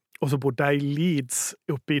studerte, og så bodde jeg i Leeds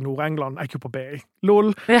oppe i Nord-England, jeg gikk jo på BI.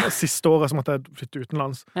 LOL. Siste året så måtte jeg flytte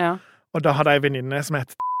utenlands. Ja. Og da hadde jeg en venninne som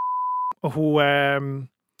het og hun,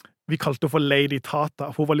 vi kalte henne for Lady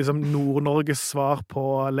Tata. Hun var liksom Nord-Norges svar på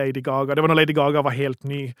Lady Gaga. Det var når Lady Gaga var helt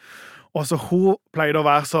ny. Og så hun pleide å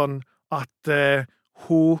være sånn at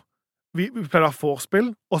vi pleide å ha vorspill,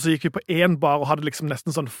 og så gikk vi på en bar og hadde liksom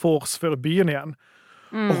nesten sånn vors før byen igjen.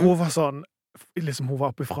 Og hun var sånn, liksom hun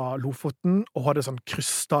var oppe fra Lofoten, og hadde sånn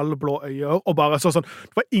krystallblå øyer, og bare sånn,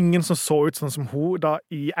 det var ingen som så ut sånn som hun da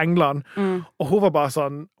i England. Og hun var bare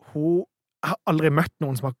sånn, jeg har aldri møtt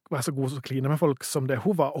noen som har vært så god til å kline med folk som det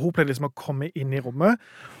hun var, og hun pleide liksom å komme inn i rommet,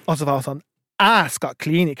 og så var hun sånn, jeg skal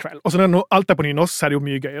kline i kveld. Og så når alt er på nynorsk, så er det jo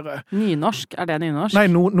mye gøyere. Nynorsk? Er det nynorsk? Nei,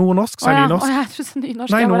 nordnorsk, så er nynorsk. Jeg tror det er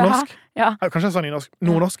nynorsk. Nei, nordnorsk. Kanskje jeg sa nynorsk.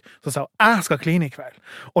 Nordnorsk. Så sa hun, jeg skal kline i kveld.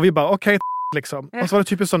 Og vi bare, ok, liksom. Og så var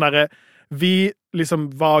det typisk sånn der, vi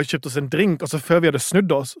liksom var og kjøpte oss en drink, og så før vi hadde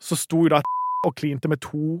snudd oss, så sto jo da og klinte med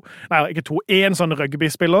en sånn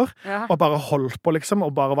rugbyspiller, og bare holdt på liksom,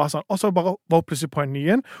 og bare var sånn, og så bare var hun plutselig på en ny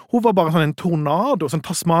en. Hun var bare sånn en tornado, sånn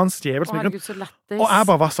tasmansk djevel. Og jeg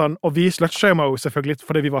bare var sånn, og vi slutshamer jo selvfølgelig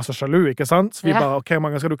fordi vi var så sjalu, ikke sant? Så vi bare, ok,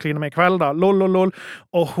 mange skal du kline med i kveld da? Lol.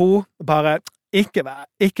 Og hun bare, ikke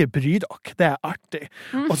bry dere, det er artig.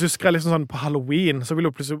 Og så husker jeg liksom sånn på Halloween, så ville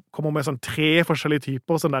hun plutselig komme med sånn 3 forskjellige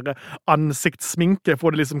typer sånn der ansiktssminke,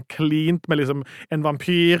 for det liksom klint med liksom en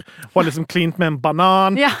vampyr, og liksom klint med en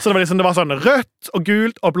banan, så det var sånn rødt og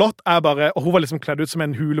gult og blått, og hun var liksom kledd ut som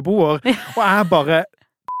en huleboer, og jeg bare,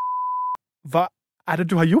 hva er det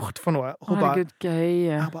du har gjort for noe? Og hun bare,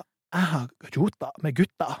 jeg har gjort det med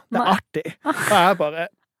gutta, det er artig. Og jeg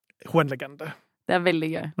bare, hun er en legende. Det er veldig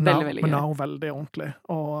gøy. Veldig gøy. Men nå er hun veldig ordentlig,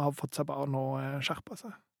 og har fått seg barn og skjerpa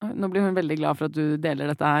seg. Nå blir hun veldig glad for at du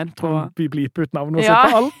deler dette her. Vi bliper ut navnet og ser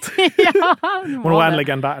på alt. Men hun er en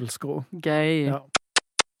legende, jeg elsker henne. Gøy. Ja.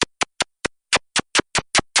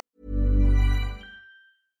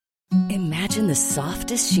 Imagine the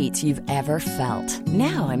softest sheets you've ever felt.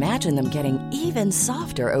 Now imagine them getting even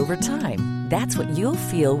softer over time. That's what you'll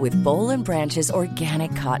feel with Boll & Branch's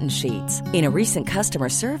organic cotton sheets. In a recent customer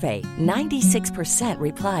survey, 96%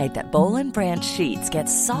 replied that Boll & Branch sheets get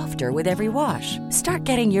softer with every wash. Start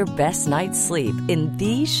getting your best night's sleep in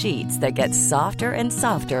these sheets that get softer and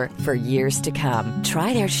softer for years to come.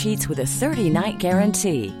 Try their sheets with a 30-night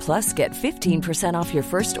guarantee. Plus, get 15% off your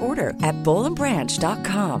first order at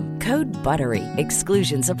bollandbranch.com. Code BUTTERY.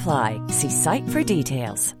 Exclusions apply. See site for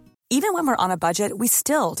details. Even when we're on a budget, we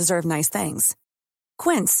still deserve nice things.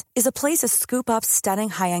 Quince is a place to scoop up stunning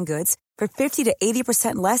high-end goods for 50 to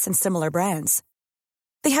 80% less than similar brands.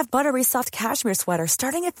 They have buttery soft cashmere sweaters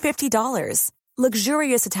starting at $50,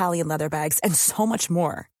 luxurious Italian leather bags, and so much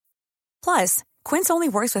more. Plus, Quince only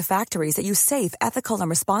works with factories that use safe, ethical, and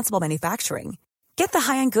responsible manufacturing. Get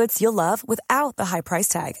the high-end goods you'll love without the high price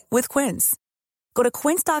tag with Quince. Go to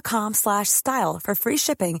quince.com/style for free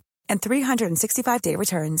shipping and 365-day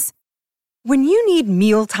returns. When you need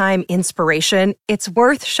mealtime inspiration, it's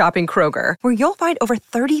worth shopping Kroger, where you'll find over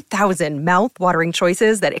 30,000 mouth-watering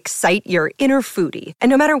choices that excite your inner foodie. And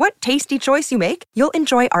no matter what tasty choice you make, you'll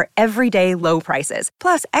enjoy our everyday low prices,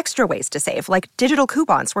 plus extra ways to save, like digital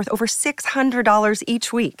coupons worth over $600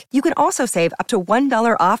 each week. You can also save up to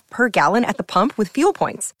 $1 off per gallon at the pump with fuel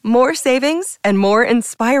points. More savings and more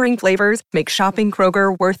inspiring flavors make shopping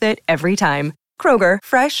Kroger worth it every time. Kroger,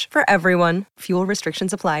 fresh for everyone. Fuel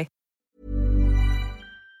restrictions apply.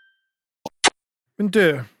 Men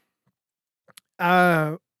du,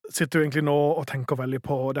 jeg sitter jo egentlig nå og tenker veldig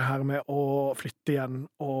på det her med å flytte igjen,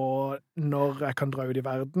 og når jeg kan dra ut i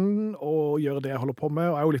verden og gjøre det jeg holder på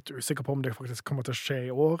med, og jeg er jo litt usikker på om det faktisk kommer til å skje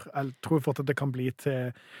i år. Jeg tror fort at det kan bli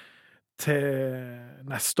til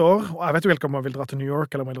neste år, og jeg vet jo ikke om jeg vil dra til New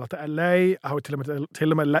York eller om jeg vil dra til LA. Jeg har jo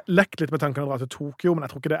til og med lekt litt med tanken å dra til Tokyo, men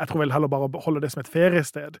jeg tror ikke det. Jeg tror vel heller bare å holde det som et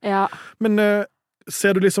feriested. Ja. Men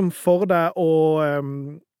ser du liksom for deg å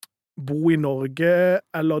bo i Norge,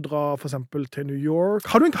 eller dra for eksempel til New York?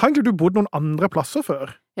 Har egentlig du bodd noen andre plasser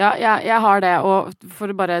før? Ja, jeg har det, og for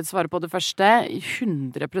å bare svare på det første,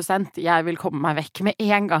 100% jeg vil komme meg vekk med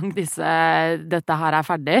en gang dette her er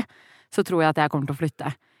ferdig, så tror jeg at jeg kommer til å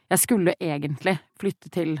flytte. Jeg skulle egentlig flytte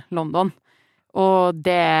til London, og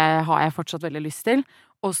det har jeg fortsatt veldig lyst til.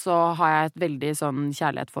 Og så har jeg et veldig sånn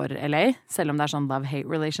kjærlighet for LA, selv om det er sånn love-hate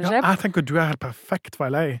relationship. Ja, jeg tenker du er helt perfekt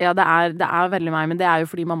for LA. Ja, det er veldig meg, men det er jo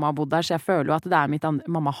fordi mamma har bodd der, så jeg føler jo at det er mitt andre...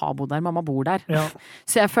 Mamma har bodd der, mamma bor der. Ja.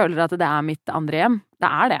 Så jeg føler at det er mitt andre hjem.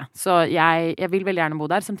 Det er det. Så jeg vil veldig gjerne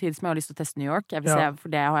bo der, samtidig som jeg har lyst til å teste New York. Jeg vil se,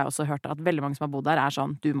 for det har jeg også hørt, at veldig mange som har bodd der er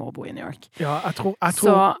sånn, du må bo i New York. Ja, jeg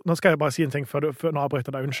tror nå skal jeg bare si en ting før nå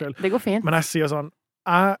avbryter deg, unnskyld. Det går fint. Men jeg sier sånn,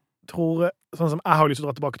 jeg tror, sånn som jeg har lyst til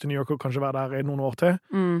å dra tilbake til New York og kanskje være der i noen år til,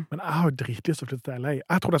 men jeg har jo dritlyst til å flytte til LA.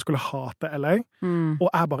 Jeg trodde jeg skulle hate LA, og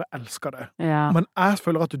jeg bare elsker det. Ja. Men jeg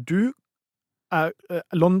føler at du er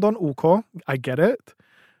London, OK, I get it.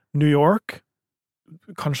 New York,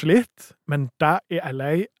 kanskje litt, men der i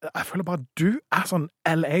LA, jeg føler bare at du er sånn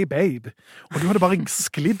LA-babe, og du hadde bare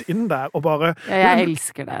sklidd inn der, og bare... Ja, jeg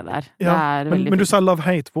elsker det der. Ja, det er men du sa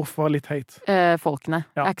love-hate, hvorfor litt hate? Folkene.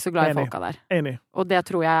 Jeg er ikke så glad i folka der. Enig. Og det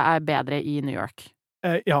tror jeg er bedre i New York.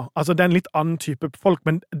 Ja, altså det er en litt annen type folk,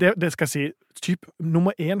 men det skal jeg si,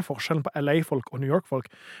 nummer 1 forskjellen på LA-folk og New York-folk.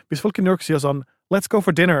 Hvis folk i New York sier sånn, let's go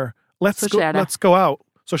for dinner, let's go out,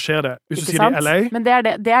 så skjer det. Hvis du sier det i LA... Men det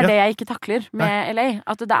er det jeg ikke takler med LA.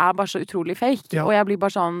 At det er bare så utrolig fake. Ja. Og jeg blir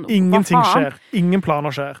bare sånn, ingenting skjer. Ingen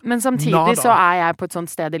planer skjer. Men samtidig så er jeg på et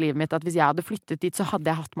sånt sted i livet mitt at hvis jeg hadde flyttet dit, så hadde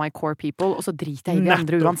jeg hatt my core people, og så driter jeg i de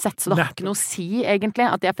andre uansett. Så det har ikke noe å si, egentlig,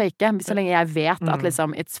 at de er fake. Så lenge jeg vet at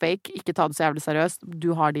liksom, it's fake, ikke ta det så jævlig seriøst.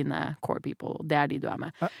 Du har dine core people, og det er de du er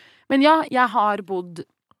med. Ja. Men ja, jeg har bodd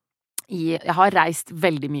jeg har reist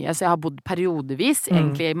veldig mye, så jeg har bodd periodevis,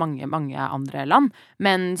 egentlig i mange, mange andre land.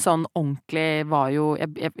 Men sånn ordentlig var jo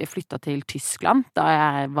jeg flyttet til Tyskland da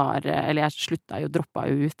jeg sluttet jo, droppa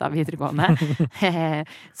jo ut av videregående.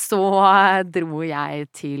 Så dro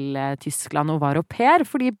jeg til Tyskland og var au pair,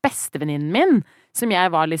 fordi bestevenninnen min, som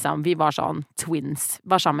jeg var liksom, vi var sånn twins,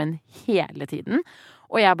 var sammen hele tiden.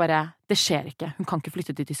 Og jeg bare, det skjer ikke. Hun kan ikke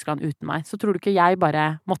flytte til Tyskland uten meg. Så tror du ikke jeg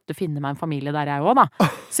bare måtte finne meg en familie der jeg også, da?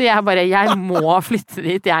 Så jeg må flytte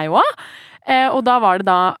dit, jeg også. Og da var det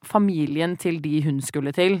da familien til de hun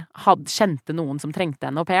skulle til, kjente noen som trengte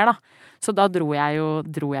en au pair, da. Så da dro jeg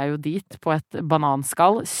jo dit på et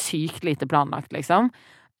bananskall, sykt lite planlagt, liksom.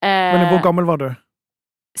 Men hvor gammel var du?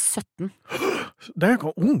 17. Det er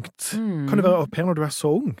jo ungt. Kan du være au pair når du er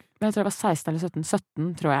så ung? Jeg tror jeg var 16 eller 17.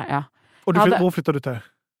 17, tror jeg, ja. Og hvor flyttet du til?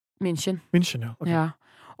 München. München, ja. Okay.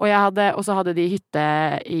 Ja. Og så hadde de hytte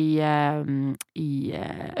i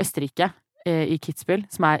Østerrike, i Kitzbühel,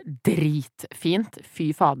 som er dritfint.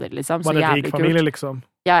 Fy fader, liksom. Var det rik familie, liksom?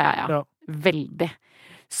 Ja. Veldig.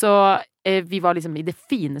 Så vi var liksom i det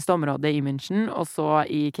fineste området i München, og så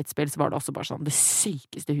i Kitzbühel så var det også bare sånn det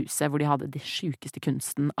sykeste huset, hvor de hadde det sykeste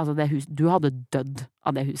kunsten. Altså du hadde dødd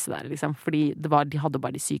av det huset der, liksom. Fordi de hadde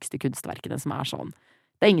bare de sykeste kunstverkene som er sånn.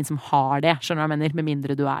 Det er ingen som har det, skjønner du hva jeg mener, med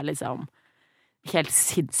mindre du er liksom helt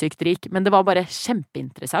sinnssykt rik. Men det var bare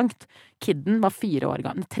kjempeinteressant. Kidden var 3 år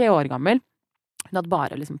gammel. Hun hadde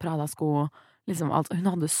bare liksom Prada-sko, liksom alt. Hun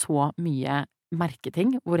hadde så mye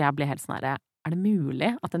merketing, hvor jeg ble helt sånn her, det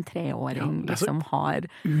mulig at en 3-åring liksom har...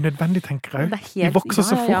 Unødvendig, tenker jeg. De vokser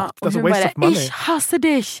så fort. Det så waste of money. Ich hasse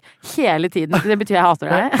dich! Hele tiden. Det betyr jeg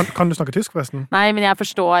hater deg. Kan du snakke tysk, forresten? Nei, men jeg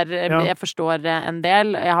forstår en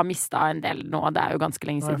del. Jeg har mistet en del nå, det jo ganske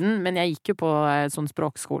lenge siden. Men jeg gikk jo på sånn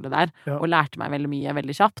språkskole der, og lærte meg veldig mye,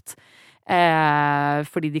 veldig kjapt.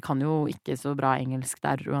 Fordi de kan jo ikke så bra engelsk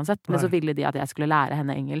der uansett. Men så ville de at jeg skulle lære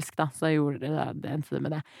henne engelsk, da. Så jeg gjorde det endte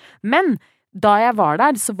med det. Men da jeg var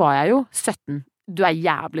der, så var jeg jo 17. Du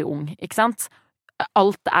jævlig ung, ikke sant?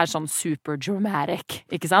 Alt sånn super dramatic,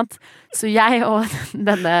 ikke sant? Så jeg og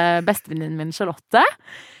denne bestevenninnen min, Charlotte,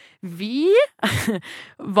 vi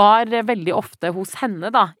var veldig ofte hos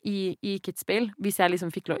henne da, i Kitzbühel, hvis jeg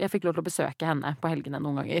liksom fikk lov til å besøke henne på helgene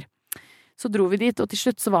noen ganger. Så dro vi dit, og til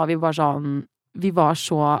slutt så var vi bare sånn, vi var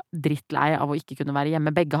så drittlei av å ikke kunne være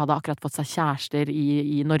hjemme. Begge hadde akkurat fått seg kjærester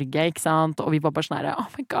i Norge, ikke sant? Og vi var bare sånn her, oh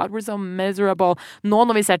my god, we're so miserable. Nå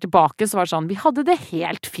når vi ser tilbake, så var det sånn, vi hadde det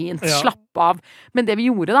helt fint, slapp av. Men det vi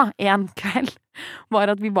gjorde da, en kveld, var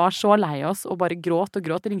at vi var så lei oss og bare gråt og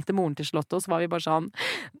gråt. Ringte moren til Charlotte, og så var vi bare sånn,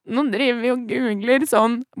 nå driver vi og googler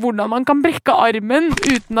sånn, hvordan man kan brekke armen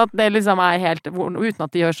uten at det liksom helt, uten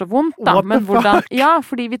at det gjør så vondt da. Men hvordan,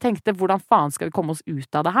 fordi vi tenkte, hvordan faen skal vi komme oss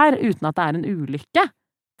ut av det her, uten at det en ulykke?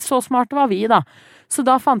 Så smarte var vi da. Så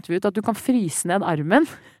da fant vi ut at du kan fryse ned armen,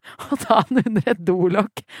 og ta den under et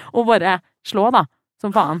dolokk, og bare slå da,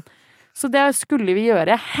 som faen. Så det skulle vi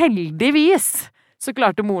gjøre, heldigvis. Så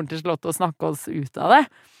klarte moren til Charlotte å snakke oss ut av det.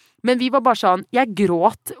 Men vi var bare sånn, jeg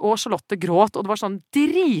gråt, og Charlotte gråt, og det var sånn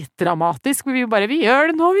dritdramatisk. Vi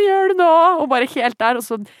gjør det nå, og bare helt der, og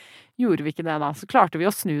så gjorde vi ikke det da. Så klarte vi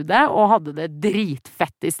å snu det, og hadde det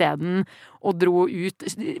dritfett i stedet, og dro ut.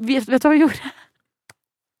 Vet du hva vi gjorde?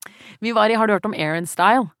 Har du hørt om Air and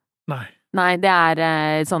Style? Nei, det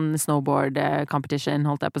sånn snowboard competition,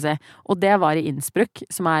 holdt jeg på å si. Og det var i Innsbruck,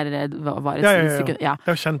 som var et sekund. Ja.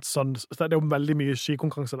 Det kjent sånn, det jo veldig mye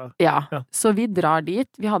skikonkurranse der. Ja, så vi drar dit.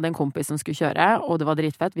 Vi hadde en kompis som skulle kjøre, og det var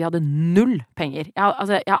dritfett. Vi hadde 0 penger.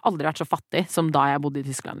 Jeg har aldri vært så fattig som da jeg bodde i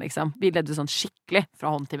Tyskland, liksom. Vi levde sånn skikkelig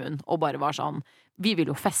fra hånd til munn, og bare var sånn, vi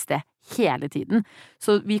ville jo feste hele tiden.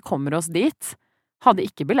 Så vi kommer oss dit, hadde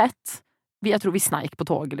ikke billett. Jeg tror vi sneik på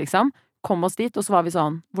toget, liksom. Kom oss dit, og så var vi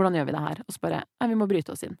sånn, hvordan gjør vi det her? Og så bare, vi må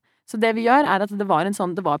bryte oss inn. Så det vi gjør at det var en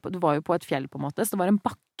sånn, det var jo på et fjell på en måte, så det var en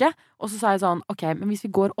bakke, og så sa jeg sånn, ok, men hvis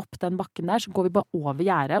vi går opp den bakken der, så går vi bare over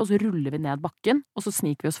gjerdet, og så ruller vi ned bakken, og så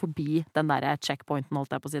sniker vi oss forbi den der checkpointen,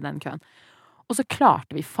 holdt jeg på å si, den køen. Og så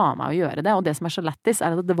klarte vi faen meg å gjøre det, og det som så lættis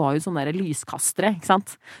at det var jo sånne der lyskastere, ikke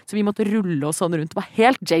sant? Så vi måtte rulle oss sånn rundt, det var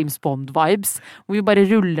helt James Bond-vibes, hvor vi bare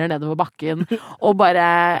ruller nedover bakken, og bare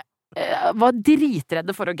var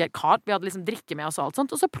dritredde for å get caught. Vi hadde liksom drikke med oss og alt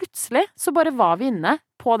sånt, og så plutselig så bare var vi inne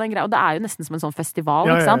på den greia, og det jo nesten som en sånn festival,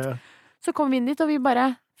 ikke sant? Så kom vi inn dit, og vi bare,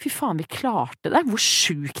 fy faen, vi klarte det. Hvor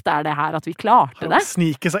sjukt det her at vi klarte det?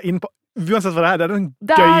 Snike seg inn på, uansett hva det den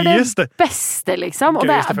gøyeste. Det beste, liksom. Og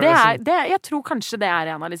jeg tror kanskje det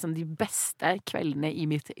en av liksom de beste kveldene i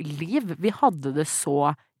mitt liv. Vi hadde det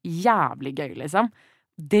så jævlig gøy, liksom.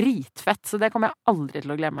 Dritfett, så det kommer jeg aldri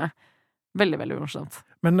til å glemme. Veldig, veldig morsomt.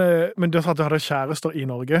 Men du sa at du hadde kjærester i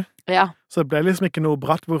Norge. Ja. Så det ble liksom ikke noe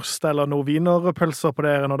bratwurst eller noe wienerpølser på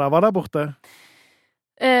dere når dere var der borte?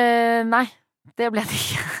 Nei. Det ble det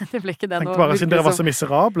ikke. Det ble ikke det nå. Tenkte bare, siden dere var så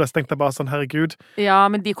miserable, så tenkte jeg bare sånn, herregud. Ja,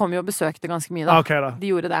 men de kom jo og besøkte ganske mye da. Okay, da.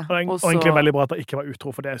 De gjorde det. Og egentlig veldig bra at dere ikke var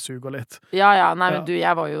utro, for det suger litt. Ja, nei, men du,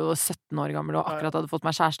 jeg var jo 17 år gammel og akkurat hadde fått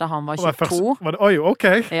meg kjæreste. Han var 22. Oi, ok.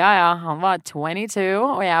 Ja, han var 22,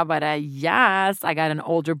 og jeg bare, yes, I got an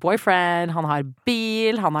older boyfriend. Han har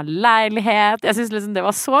bil, han har leilighet. Jeg synes liksom det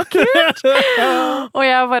var så kult. Og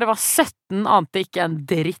jeg bare var 17, ante ikke en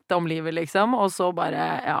dritt om livet, liksom. Og så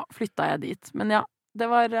bare, flyttet jeg dit. Men det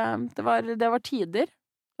var tider.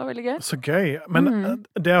 Det var veldig gøy. Så gøy. Men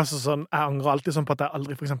det altså sånn, jeg angrer alltid sånn på at jeg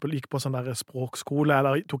aldri for eksempel gikk på sånn der språkskole,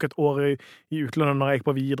 eller tok et år i utlandet når jeg gikk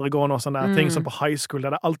på videregående og sånne der ting, sånn på high school,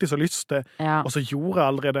 det alltid så lyst til, og så gjorde jeg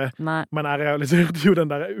aldri det. Nei. Men jeg realiserte jo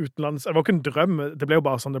den der utenlands, det var ikke en drøm, det ble jo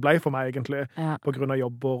bare sånn det ble for meg egentlig, på grunn av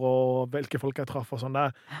jobber og hvilke folk jeg traff og sånn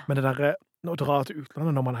der. Men det der, å dra til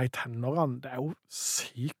utlandet når man i tenårene, det jo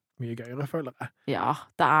sykt mye gøyere, føler jeg. Ja,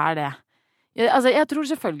 det det. Jeg tror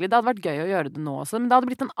selvfølgelig det hadde vært gøy å gjøre det nå også, men det hadde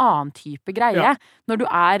blitt en annen type greie. Når du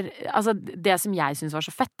det som jeg synes var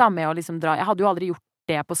så fett da, med å liksom dra, jeg hadde jo aldri gjort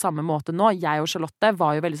det på samme måte nå. Jeg og Charlotte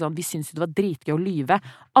var jo veldig sånn, vi syntes det var dritgøy å lyve.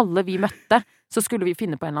 Alle vi møtte, så skulle vi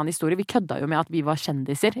finne på en eller annen historie. Vi kødda jo med at vi var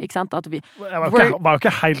kjendiser, ikke sant? At vi var jo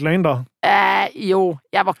ikke helt løgn da. Jo,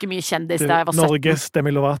 jeg var ikke mye kjendis da jeg var 17. Norges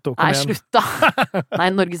Demi Lovato, kom igjen. Nei, slutt da. Nei,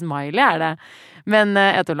 Norges Miley det. Men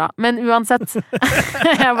jeg tulla. Men uansett,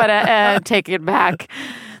 jeg bare take it back.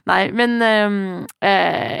 Nei, men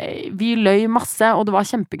vi løy masse, og det var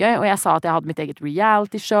kjempegøy, og jeg sa at jeg hadde mitt eget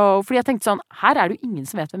reality show, fordi jeg tenkte sånn, her er det jo ingen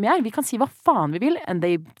som vet hvem jeg er, vi kan si hva faen vi vil, and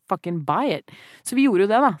they fucking buy it. Så vi gjorde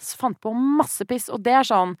jo det da, så fant på masse piss, og det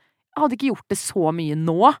sånn, jeg hadde ikke gjort det så mye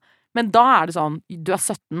nå, men da det sånn, du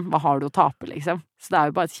 17, hva har du å tape, liksom? Så det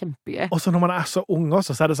jo bare kjempegøy. Og så når man så ung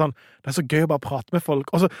også, så det sånn, det så gøy å bare prate med folk.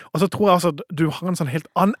 Og så tror jeg også at du har en sånn helt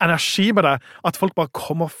annen energi med det, at folk bare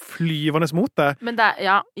kommer flyvende mot det. Men det,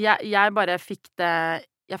 ja, jeg bare fikk det,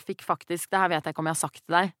 jeg fikk faktisk, det her vet jeg ikke om jeg har sagt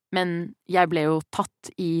til deg, men jeg ble jo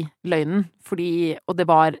tatt i løgnen, fordi, og det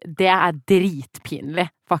dritpinlig,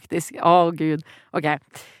 faktisk. Å, Gud. Ok.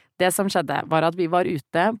 Det som skjedde var at vi var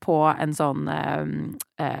ute på en sånn,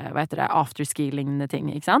 hva heter det, afterski-lignende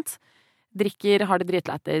ting, ikke sant? Drikker, har det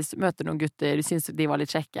dritlættis, møter noen gutter, synes de var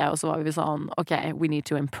litt kjekke, og så var vi sånn, ok, we need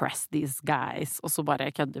to impress these guys, og så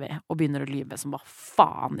bare kødder vi, og begynner å lyve som bare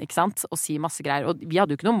faen, ikke sant? Og si masse greier, og vi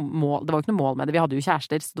hadde jo ikke noe mål, det var jo ikke noe mål med det, vi hadde jo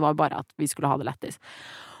kjærester, så det var bare at vi skulle ha det lættis.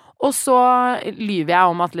 Og så lyver jeg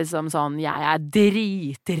om at liksom sånn, jeg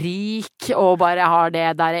dritrik, og bare har det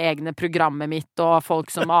der egne programmet mitt, og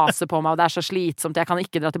folk som aser på meg, og det så slitsomt, jeg kan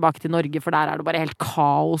ikke dra tilbake til Norge, for der det bare helt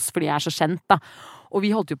kaos, fordi jeg så kjent da. Og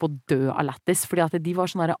vi holdt jo på å dø av lættis, fordi at de var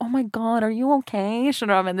sånn der, oh my god, are you okay?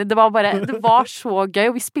 Skjønner du hva jeg mener? Det var så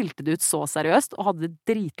gøy, og vi spilte det ut så seriøst, og hadde det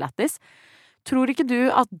dritlættis. Tror ikke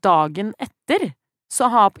du at dagen etter, så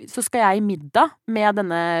skal jeg i middag med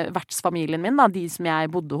denne vertsfamilien min, da, de som jeg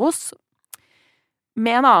bodde hos,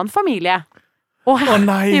 med en annen familie. Å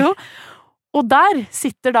nei! Jo. Og der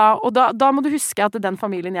sitter og da må du huske at den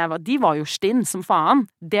familien jeg var, de var jo stinn som faen.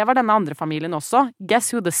 Det var denne andre familien også.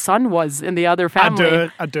 Guess who the son was in the other family?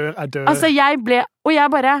 Jeg dør. Altså,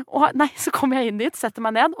 så kom jeg inn dit, setter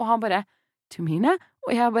meg ned, og han bare, Tumine?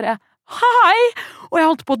 Og jeg bare, hei! Og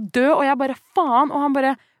jeg holdt på å dø, og jeg bare, faen, og han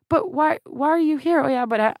bare, but why are you here? Og jeg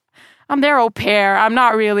bare, I'm their au pair. I'm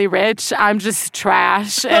not really rich. I'm just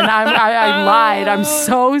trash. And I lied. I'm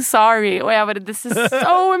so sorry. Og jeg bare, this is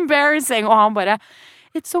so embarrassing. Og han bare,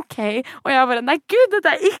 it's okay. Og jeg bare, nei gud,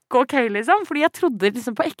 dette ikke ok, liksom. Fordi jeg trodde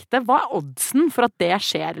liksom på ekte, hva oddsen for at det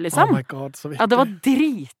skjer, liksom? Oh my god, så viktig. Ja, det var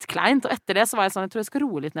dritkleint. Og etter det så var jeg sånn, jeg tror jeg skal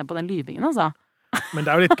roe litt ned på den lyvingen, altså. Men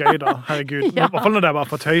det jo litt gøy da, herregud. Ja. I hvert fall når det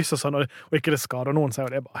bare for tøys og sånn, og ikke det skader noen, så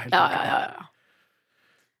jo det bare helt Ja.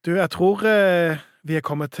 Du, jeg tror vi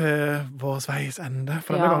kommet til vår veis ende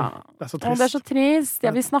for denne gang. Det så trist. Å, det så trist.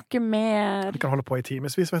 Jeg vil snakke mer. Vi kan holde på i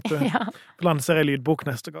timesvis, vet du. Ja. Lanser en lydbok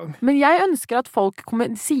neste gang. Men jeg ønsker at folk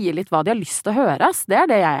sier litt hva de har lyst til å høre. Det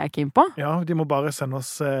det jeg keen på. Ja, de må bare sende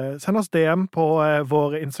oss DM på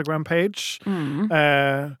vår Instagram-page.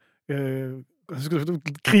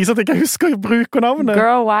 Krise at jeg ikke husker brukernavnet.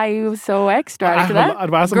 Girl, why you so extra? Er det ikke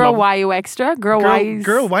det? Girl, why you extra? Girl,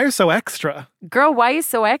 why you so extra? Girl, why you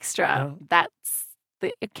so extra? Yeah. That's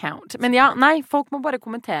the account. Men ja, nei, folk må bare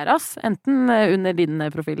kommentere oss. Enten under din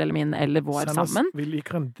profil eller min, eller vår sammen. Vi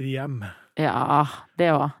liker en DM. Ja, det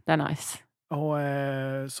også. Det nice. Og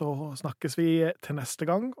så snakkes vi til neste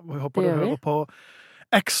gang. Vi håper du hører på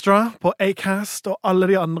Extra på Acast og alle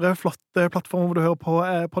de andre flotte plattformer hvor du hører på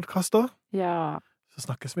podcaster. Ja. Så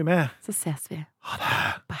snakkes vi med. Så ses vi. Ha det.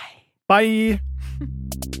 Bye.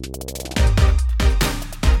 Bye.